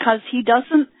chair because he's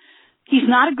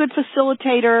not a good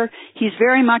facilitator. He's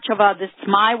very much of this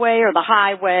my way or the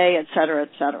highway, et cetera,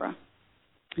 et cetera.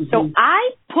 Mm-hmm. So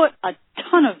I put a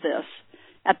ton of this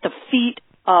at the feet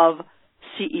of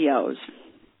CEOs.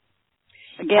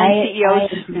 Again, CEOs.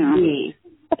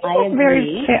 I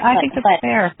agree. I think that's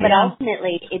fair. But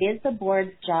ultimately, it is the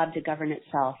board's job to govern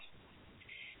itself.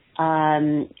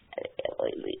 Right?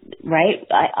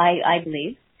 I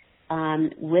believe.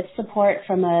 With support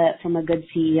from a good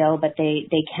CEO, but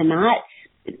they cannot.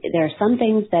 There are some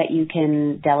things that you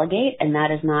can delegate, and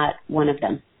that is not one of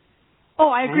them. Oh,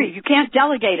 I agree. Right? You can't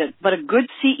delegate it, but a good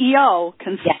CEO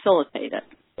can facilitate it.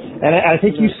 And I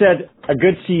think you said a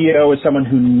good CEO is someone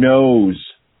who knows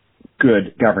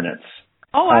good governance.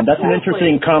 Oh, absolutely.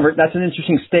 That's an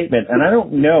interesting statement, and I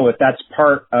don't know if that's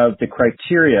part of the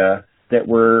criteria that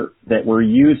we're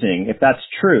using. If that's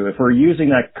true, if we're using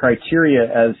that criteria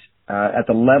as at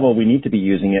the level we need to be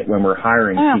using it when we're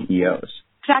hiring CEOs.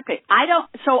 Exactly.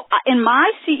 So in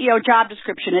my CEO job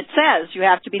description, it says you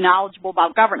have to be knowledgeable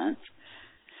about governance.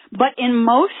 But in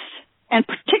most, and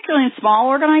particularly in small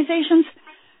organizations,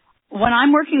 when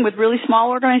I'm working with really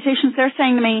small organizations, they're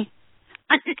saying to me,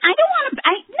 I'm the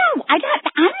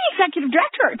executive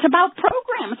director. It's about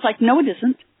program. It's like, no, it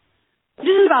isn't. It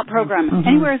isn't about programming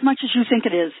anywhere as much as you think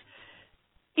it is.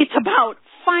 It's about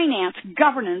finance,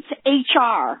 governance,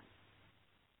 HR.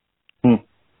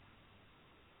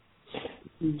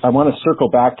 I want to circle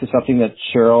back to something that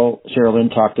Sherilyn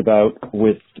talked about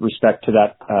with respect to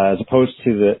that, as opposed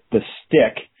to the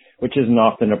stick, which isn't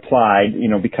often applied,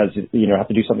 because you have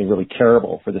to do something really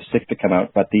terrible for the stick to come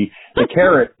out. But the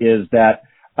carrot is that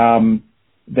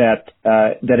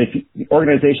if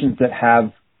organizations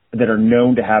that are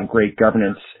known to have great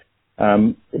governance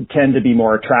tend to be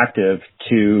more attractive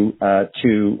to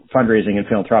fundraising and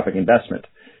philanthropic investment.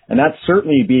 And that's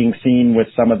certainly being seen with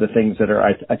some of the things that are,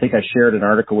 I think I shared an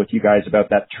article with you guys about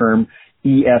that term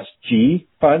ESG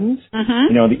funds.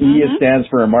 Mm-hmm. The E stands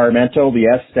for environmental, the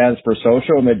S stands for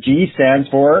social, and the G stands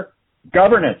for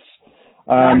governance.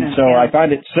 I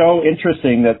find it so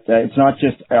interesting that it's not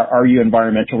just are you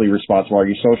environmentally responsible, are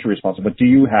you socially responsible, but do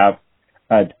you have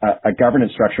a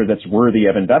governance structure that's worthy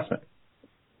of investment?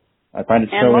 I find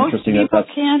it so interesting that most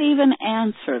people can't even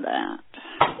answer that.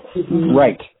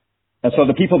 Right. And so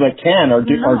the people that can are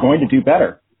going to do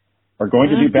better,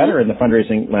 do better in the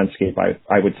fundraising landscape,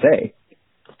 I would say.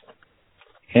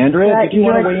 Andrea, did you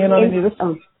want to weigh in on any of this?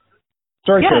 Oh.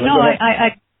 Sorry, Shirley, go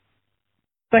ahead.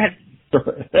 Go ahead.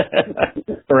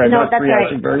 Sorry, I'm no, not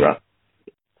reacting very well.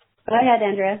 Go ahead,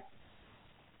 Andrea.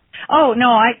 Oh, no,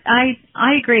 I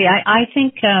agree. I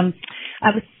think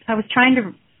I was trying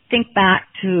to think back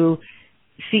to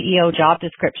CEO job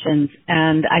descriptions,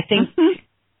 and I think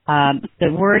the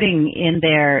wording in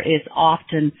there is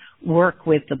often work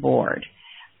with the board.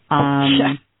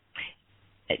 Right.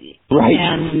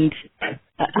 And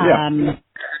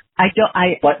I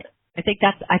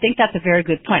think that's a very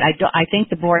good point. I think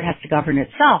the board has to govern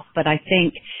itself, but I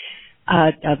think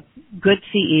a good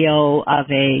CEO of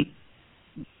a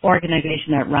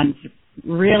organization that runs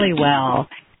really well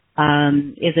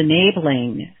is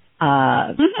enabling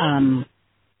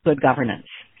good governance.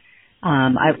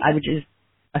 I would use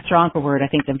a stronger word, I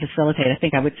think, than facilitate. I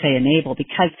think I would say enable,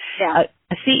 because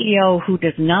a CEO who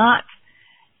does not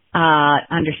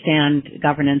understand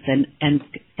governance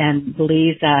and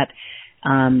believes that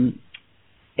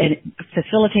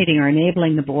facilitating or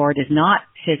enabling the board is not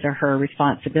his or her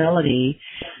responsibility,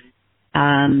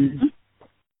 that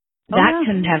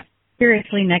can have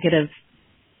seriously negative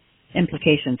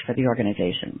implications for the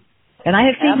organization. And I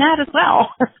have seen that as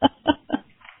well.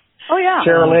 Oh yeah,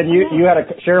 Sherilyn, you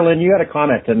had a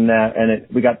comment, and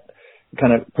we got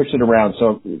kind of pushed it around.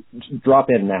 So drop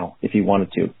in now if you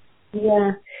wanted to.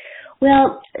 Yeah.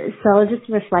 Well, so just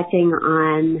reflecting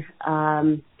on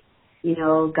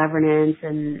governance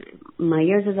and my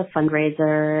years as a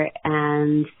fundraiser,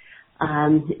 and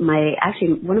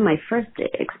one of my first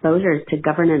exposures to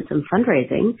governance and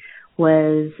fundraising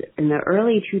was in the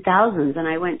early 2000s, and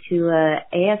I went to a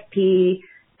AFP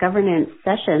governance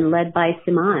session led by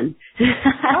Simon.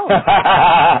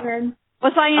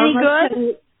 Was I any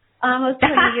good? Almost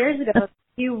 20 years ago.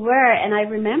 You were, and I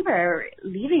remember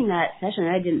leaving that session.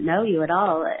 I didn't know you at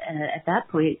all at that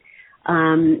point,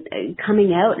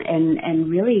 coming out and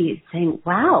really saying,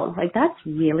 wow, like that's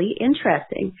really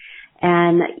interesting.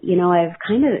 And, I've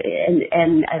kind of,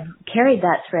 and I've carried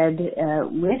that thread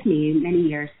with me many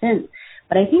years since.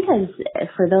 But I think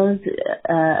for those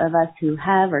of us who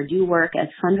have or do work as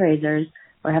fundraisers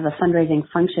or have a fundraising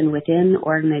function within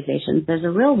organizations, there's a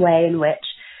real way in which,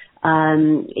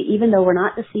 even though we're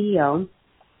not the CEO,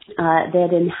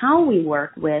 that in how we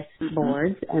work with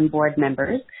boards and board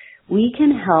members, we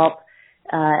can help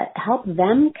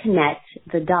them connect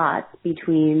the dots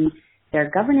between their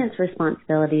governance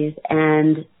responsibilities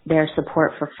and their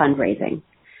support for fundraising.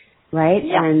 Right?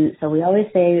 Yeah. And so we always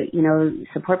say,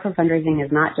 support for fundraising is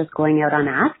not just going out on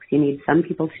asks. You need some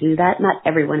people to do that. Not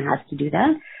everyone has to do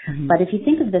that. Mm-hmm. But if you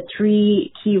think of the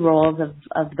three key roles of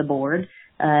the board,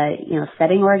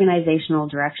 setting organizational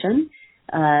direction,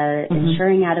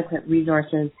 ensuring adequate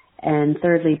resources, and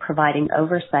thirdly, providing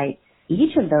oversight,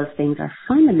 each of those things are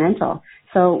fundamental.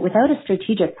 So without a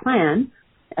strategic plan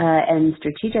and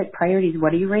strategic priorities,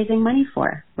 what are you raising money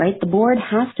for, right? The board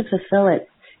has to fulfill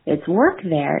its work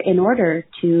there in order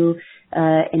to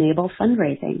enable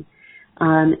fundraising.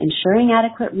 Ensuring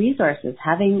adequate resources,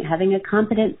 having a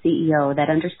competent CEO that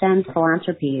understands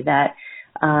philanthropy, that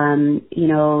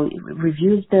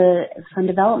reviews the fund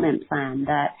development plan,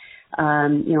 that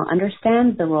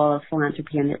understands the role of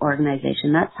philanthropy in the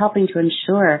organization. That's helping to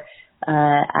ensure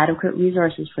adequate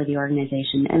resources for the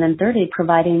organization. And then thirdly,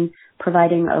 providing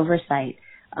oversight,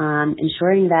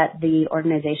 ensuring that the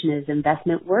organization is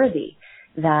investment worthy,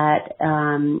 that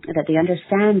they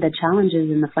understand the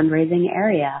challenges in the fundraising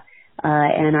area,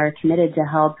 and are committed to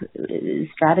help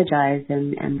strategize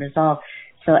and resolve.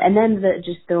 So, and then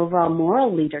the overall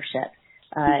moral leadership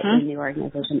in the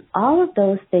organization. All of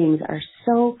those things are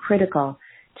so critical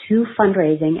to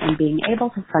fundraising and being able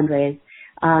to fundraise.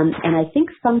 And I think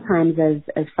sometimes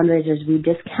as fundraisers, we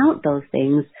discount those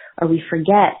things, or we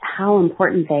forget how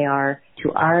important they are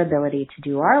to our ability to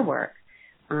do our work.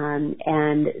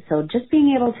 And so just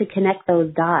being able to connect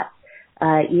those dots,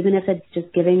 even if it's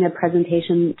just giving a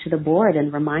presentation to the board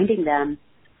and reminding them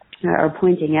or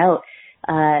pointing out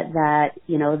that,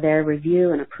 their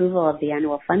review and approval of the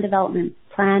annual fund development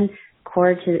plan,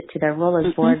 core to their role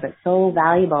as board, but so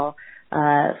valuable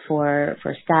for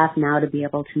staff now to be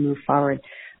able to move forward.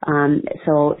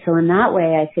 So in that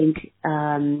way, I think,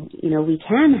 we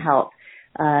can help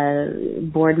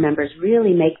board members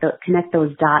really connect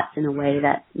those dots in a way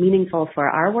that's meaningful for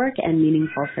our work and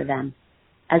meaningful for them,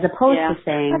 as opposed to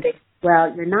saying,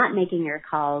 well, you're not making your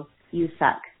calls, you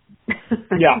suck.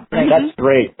 Yeah, that's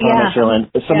great,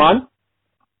 Sherilyn. Simon?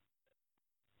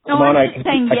 No, I was just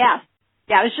saying yes.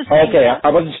 Yeah, I was just saying yes.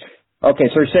 Okay,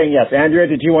 so you're saying yes. Andrea,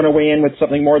 did you want to weigh in with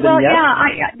something more than yes? Yeah,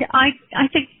 I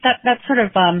think that's sort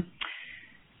of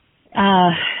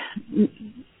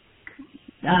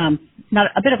not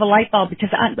a bit of a light bulb,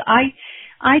 because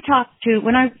I talk to,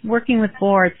 when I'm working with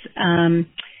boards and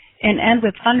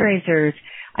with fundraisers,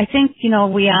 I think, you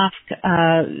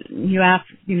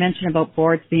mentioned about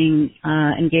boards being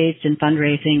engaged in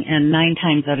fundraising, and 9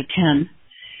 times out of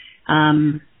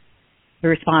 10, the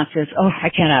response is, oh, I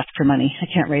can't ask for money. I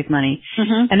can't raise money.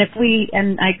 Mm-hmm.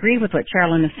 And I agree with what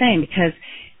Sherilyn is saying, because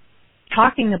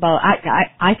talking about,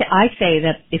 I say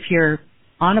that if you're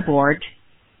on a board,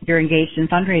 you're engaged in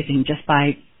fundraising just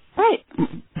by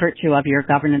virtue of your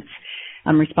governance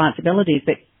responsibilities.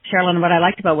 But Sherilyn, what I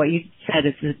liked about what you said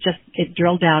is it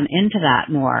drilled down into that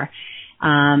more.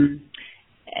 And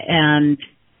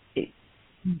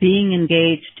being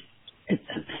engaged,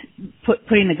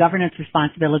 putting the governance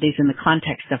responsibilities in the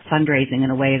context of fundraising in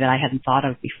a way that I hadn't thought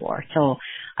of before. So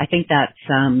I think that's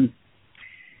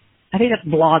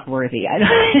blog worthy. I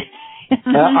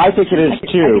think it is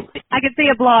too. I could see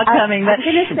a blog coming, but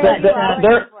do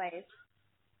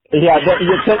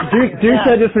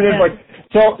send us an invoice.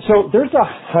 So there's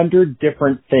 100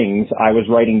 different things I was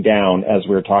writing down as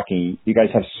we were talking. You guys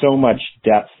have so much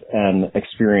depth and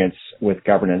experience with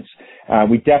governance.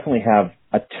 We definitely have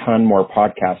a ton more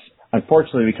podcasts.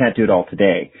 Unfortunately, we can't do it all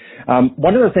today.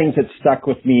 One of the things that stuck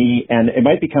with me, and it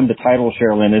might become the title,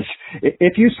 Sherilyn, is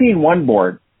if you've seen one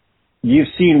board, you've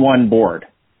seen one board.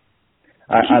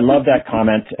 I love that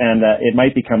comment, and it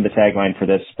might become the tagline for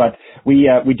this. But we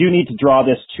do need to draw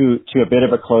this to a bit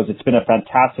of a close. It's been a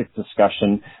fantastic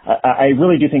discussion. I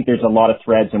really do think there's a lot of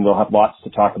threads, and we'll have lots to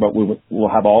talk about. We'll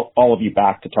have all of you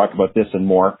back to talk about this and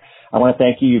more. I want to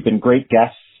thank you. You've been great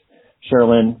guests,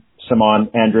 Sherilyn, Simon,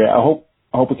 Andrea. I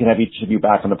hope we can have each of you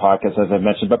back on the podcast, as I've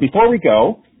mentioned. But before we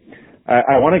go,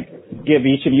 I want to give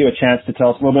each of you a chance to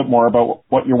tell us a little bit more about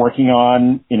what you're working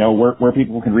on, where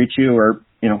people can reach you, or,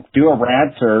 do a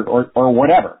rant or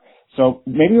whatever. So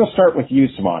maybe we'll start with you,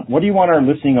 Simon. What do you want our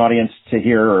listening audience to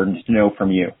hear or to know from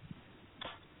you?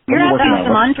 You're not asking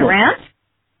Simon to rant?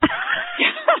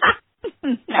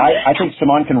 I think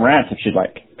Simon can rant if she'd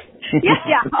like.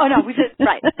 Yeah. Oh, no, we did.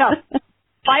 Right. So,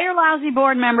 fire lousy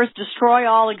board members, destroy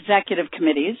all executive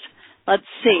committees. Let's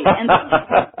see.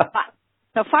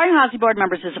 So Firing Lousy Board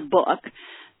Members is a book.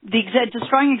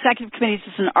 Destroying Executive Committees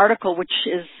is an article, which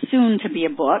is soon to be a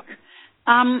book.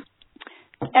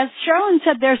 As Sherilyn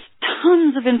said, there's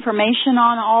tons of information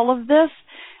on all of this,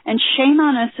 and shame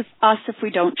on us if we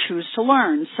don't choose to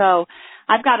learn. So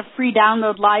I've got a free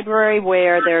download library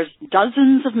where there's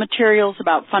dozens of materials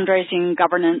about fundraising,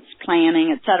 governance,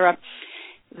 planning, etc.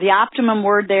 The optimum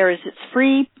word there is it's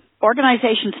free.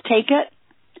 Organizations take it.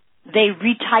 They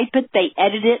retype it, they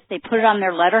edit it, they put it on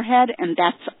their letterhead, and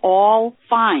that's all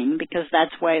fine because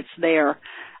that's why it's there.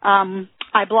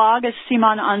 I blog as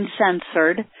Simon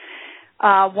Uncensored.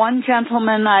 One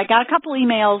gentleman, I got a couple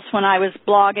emails when I was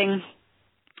blogging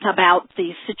about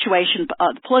the situation,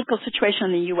 the political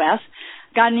situation in the U.S.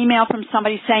 Got an email from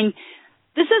somebody saying,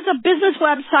 this is a business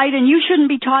website and you shouldn't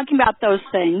be talking about those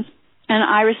things. And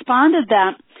I responded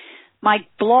that my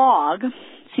blog,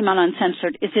 Simon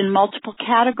Uncensored, is in multiple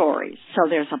categories. So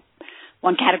there's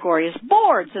one category is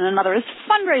boards, and another is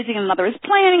fundraising, and another is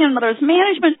planning, and another is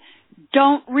management.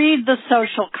 Don't read the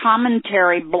social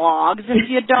commentary blogs if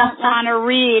you don't want to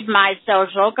read my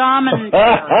social commentary.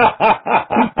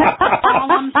 That's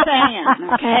all I'm saying,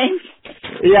 okay?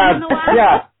 Yeah.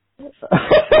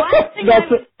 Last thing I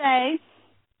would say,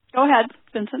 go ahead,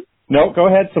 Vincent. No, go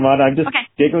ahead, Simon. I'm just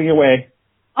giggling away.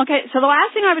 Okay, so the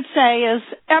last thing I would say is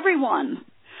everyone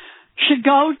should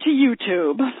go to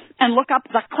YouTube and look up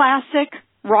the Classic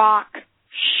Rock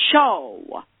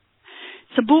Show.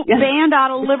 It's a band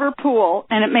out of Liverpool,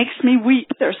 and it makes me weep.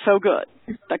 They're so good.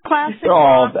 The Classic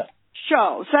Rock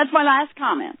Show. So that's my last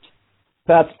comment.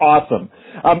 That's awesome.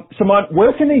 Simon,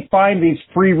 where can they find these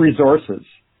free resources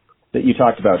that you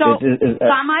talked about? So it's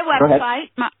on my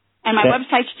website, and my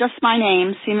website's just my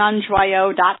name,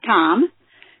 SimonJoyaux.com.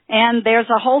 And there's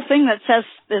a whole thing that says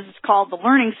this is called the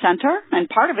Learning Center, and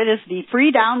part of it is the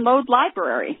free download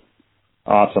library.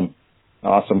 Awesome.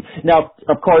 Now,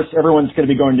 of course, everyone's going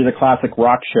to be going to the Classic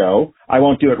Rock Show. I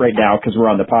won't do it right now because we're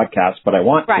on the podcast, but I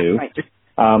want to. Right.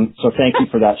 So thank you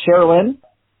for that. Sherilyn,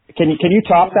 can you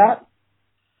top that?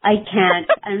 I can't.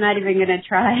 I'm not even going to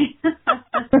try.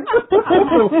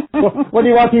 What do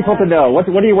you want people to know? What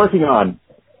are you working on?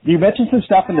 You mentioned some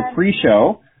stuff in the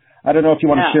pre-show. I don't know if you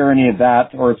want to share any of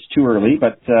that or it's too early,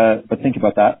 but think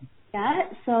about that. Yeah,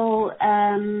 so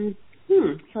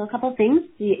a couple of things.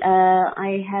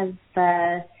 I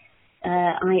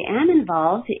am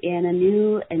involved in a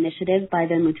new initiative by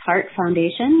the Muttart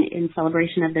Foundation in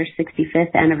celebration of their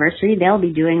 65th anniversary. They'll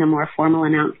be doing a more formal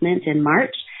announcement in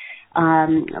March,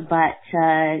 but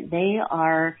they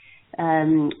are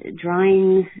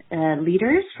drawing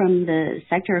leaders from the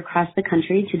sector across the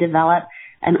country to develop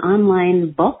an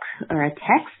online book or a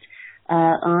text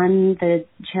on the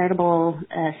charitable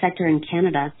sector in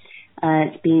Canada.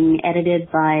 It's being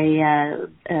edited by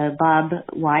Bob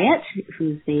Wyatt,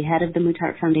 who's the head of the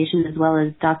Muttart Foundation, as well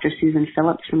as Dr. Susan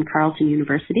Phillips from Carleton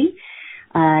University.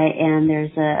 And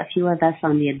there's a few of us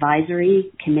on the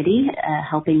advisory committee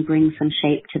helping bring some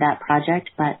shape to that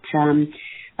project. But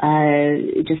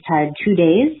just had 2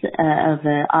 days of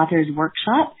the authors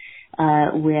workshop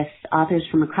with authors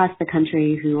from across the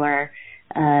country who are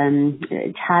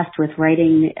tasked with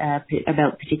writing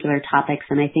about particular topics,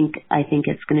 and I think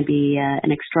it's going to be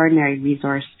an extraordinary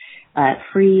resource,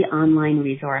 free online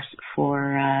resource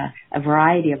for a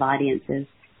variety of audiences.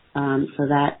 So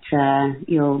that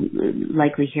you'll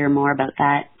likely hear more about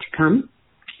that to come.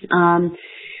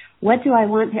 What do I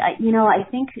want to? I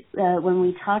think when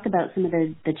we talk about some of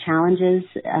the challenges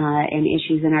and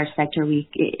issues in our sector,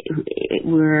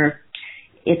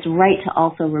 it's right to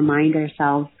also remind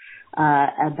ourselves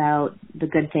about the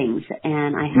good things.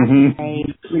 And I have to say,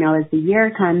 as the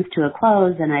year comes to a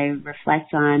close and I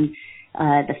reflect on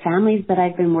the families that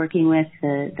I've been working with,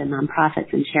 the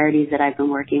nonprofits and charities that I've been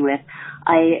working with,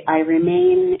 I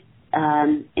remain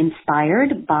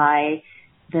inspired by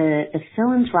the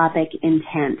philanthropic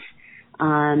intent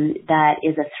that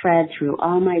is a thread through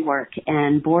all my work.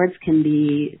 And boards can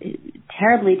be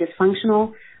terribly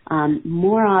dysfunctional.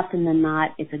 More often than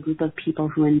not, it's a group of people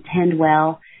who intend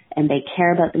well and they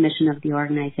care about the mission of the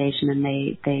organization and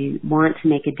they want to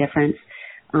make a difference.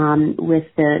 With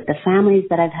the families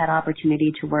that I've had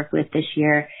opportunity to work with this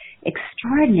year,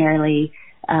 extraordinarily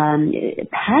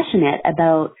passionate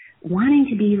about wanting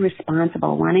to be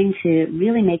responsible, wanting to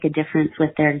really make a difference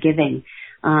with their giving,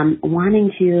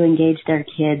 wanting to engage their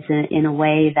kids in a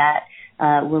way that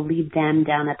will lead them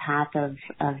down a path of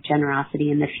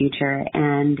generosity in the future.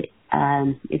 And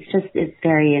it's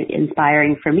very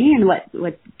inspiring for me and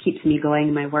what keeps me going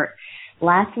in my work.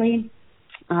 Lastly,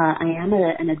 I am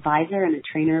an advisor and a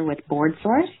trainer with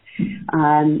BoardSource,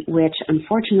 which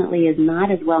unfortunately is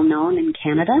not as well known in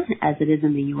Canada as it is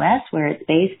in the U.S. where it's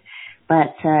based,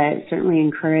 but certainly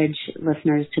encourage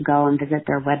listeners to go and visit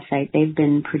their website. They've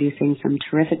been producing some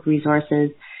terrific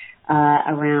resources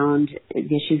around the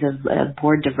issues of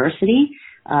board diversity,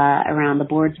 around the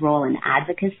board's role in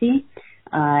advocacy,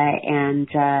 and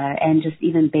just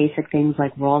even basic things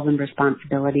like roles and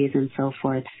responsibilities and so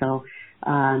forth. So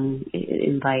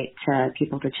invite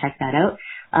people to check that out.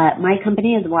 My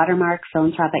company is Watermark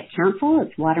Philanthropic Council.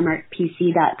 It's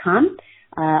watermarkpc.com.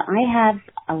 I have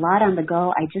a lot on the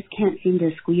go. I just can't seem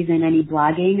to squeeze in any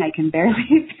blogging. I can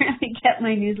barely get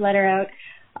my newsletter out.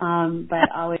 But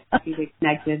always happy to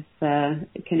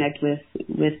connect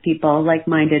with people,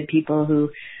 like-minded people who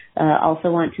also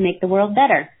want to make the world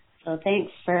better. So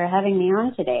thanks for having me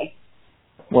on today.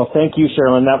 Well, thank you,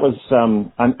 Sherilyn. That was,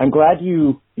 I'm glad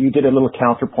you did a little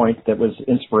counterpoint that was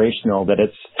inspirational, that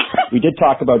we did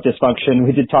talk about dysfunction,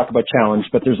 we did talk about challenge,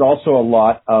 but there's also a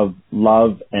lot of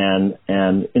love and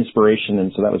inspiration,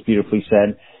 and so that was beautifully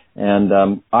said.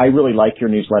 And I really like your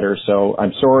newsletter, so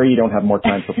I'm sorry you don't have more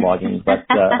time for blogging, but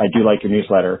I do like your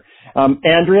newsletter.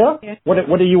 Andrea,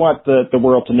 what do you want the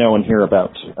world to know and hear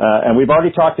about? And we've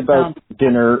already talked about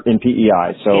dinner in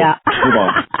PEI, so move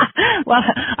on. Well,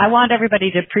 I want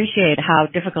everybody to appreciate how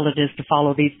difficult it is to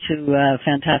follow these two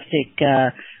fantastic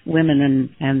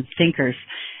women and thinkers.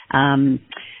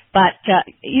 But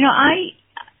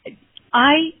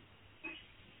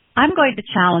I'm going to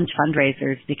challenge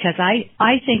fundraisers because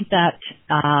I think that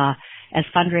as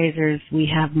fundraisers we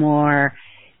have more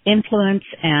influence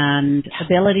and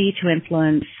ability to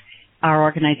influence our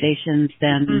organizations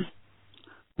than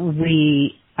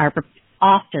we are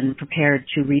often prepared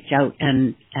to reach out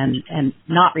and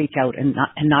not reach out and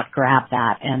not grab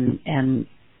that and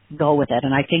go with it.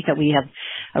 And I think that we have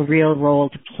a real role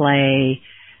to play.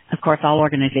 Of course, all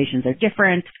organizations are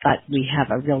different, but we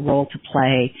have a real role to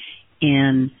play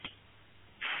in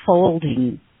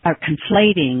folding or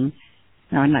conflating.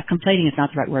 No, not conflating is not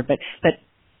the right word, but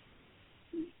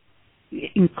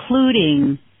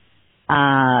including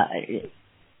how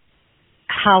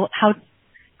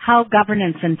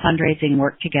governance and fundraising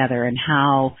work together, and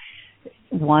how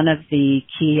one of the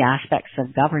key aspects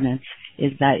of governance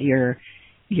is that you're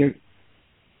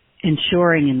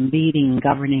ensuring and leading and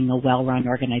governing a well-run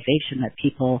organization that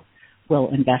people will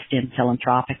invest in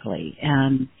philanthropically,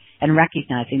 and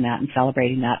recognizing that and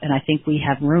celebrating that. And I think we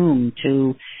have room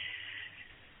to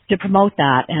promote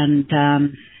that and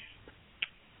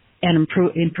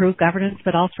improve governance,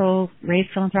 but also raise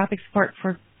philanthropic support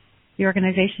for the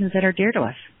organizations that are dear to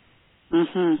us.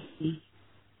 Mm-hmm.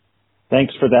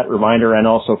 Thanks for that reminder and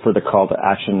also for the call to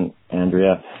action,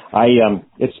 Andrea.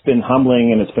 It's been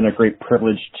humbling and it's been a great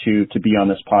privilege to be on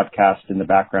this podcast in the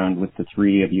background with the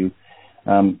three of you,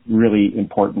 really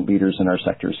important leaders in our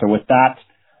sector. So with that,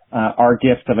 our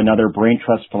gift of another Brain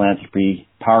Trust Philanthropy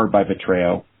powered by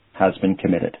Vitreo has been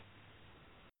committed.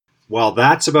 Well,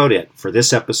 that's about it for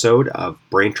this episode of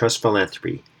Brain Trust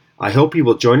Philanthropy. I hope you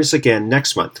will join us again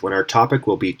next month when our topic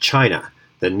will be China,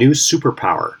 the new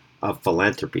superpower of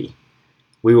philanthropy.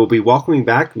 We will be welcoming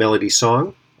back Melody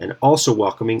Song and also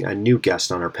welcoming a new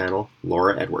guest on our panel,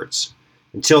 Laura Edwards.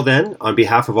 Until then, on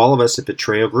behalf of all of us at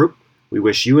Vitreo Group, we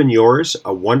wish you and yours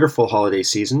a wonderful holiday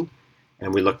season,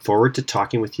 and we look forward to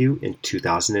talking with you in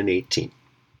 2018.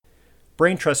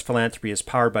 Brain Trust Philanthropy is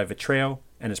powered by Vitreo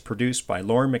and is produced by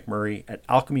Lauren McMurray at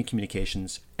Alchemy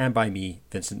Communications and by me,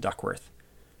 Vincent Duckworth.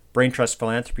 Brain Trust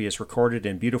Philanthropy is recorded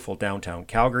in beautiful downtown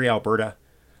Calgary, Alberta.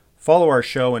 Follow our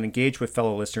show and engage with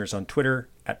fellow listeners on Twitter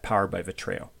at Powered by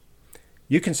Vitreo.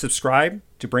 You can subscribe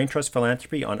to Brain Trust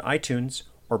Philanthropy on iTunes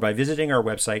or by visiting our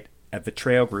website at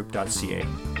vitreogroup.ca.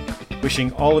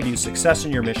 Wishing all of you success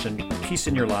in your mission, peace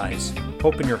in your lives,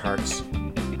 hope in your hearts.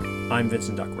 I'm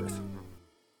Vincent Duckworth.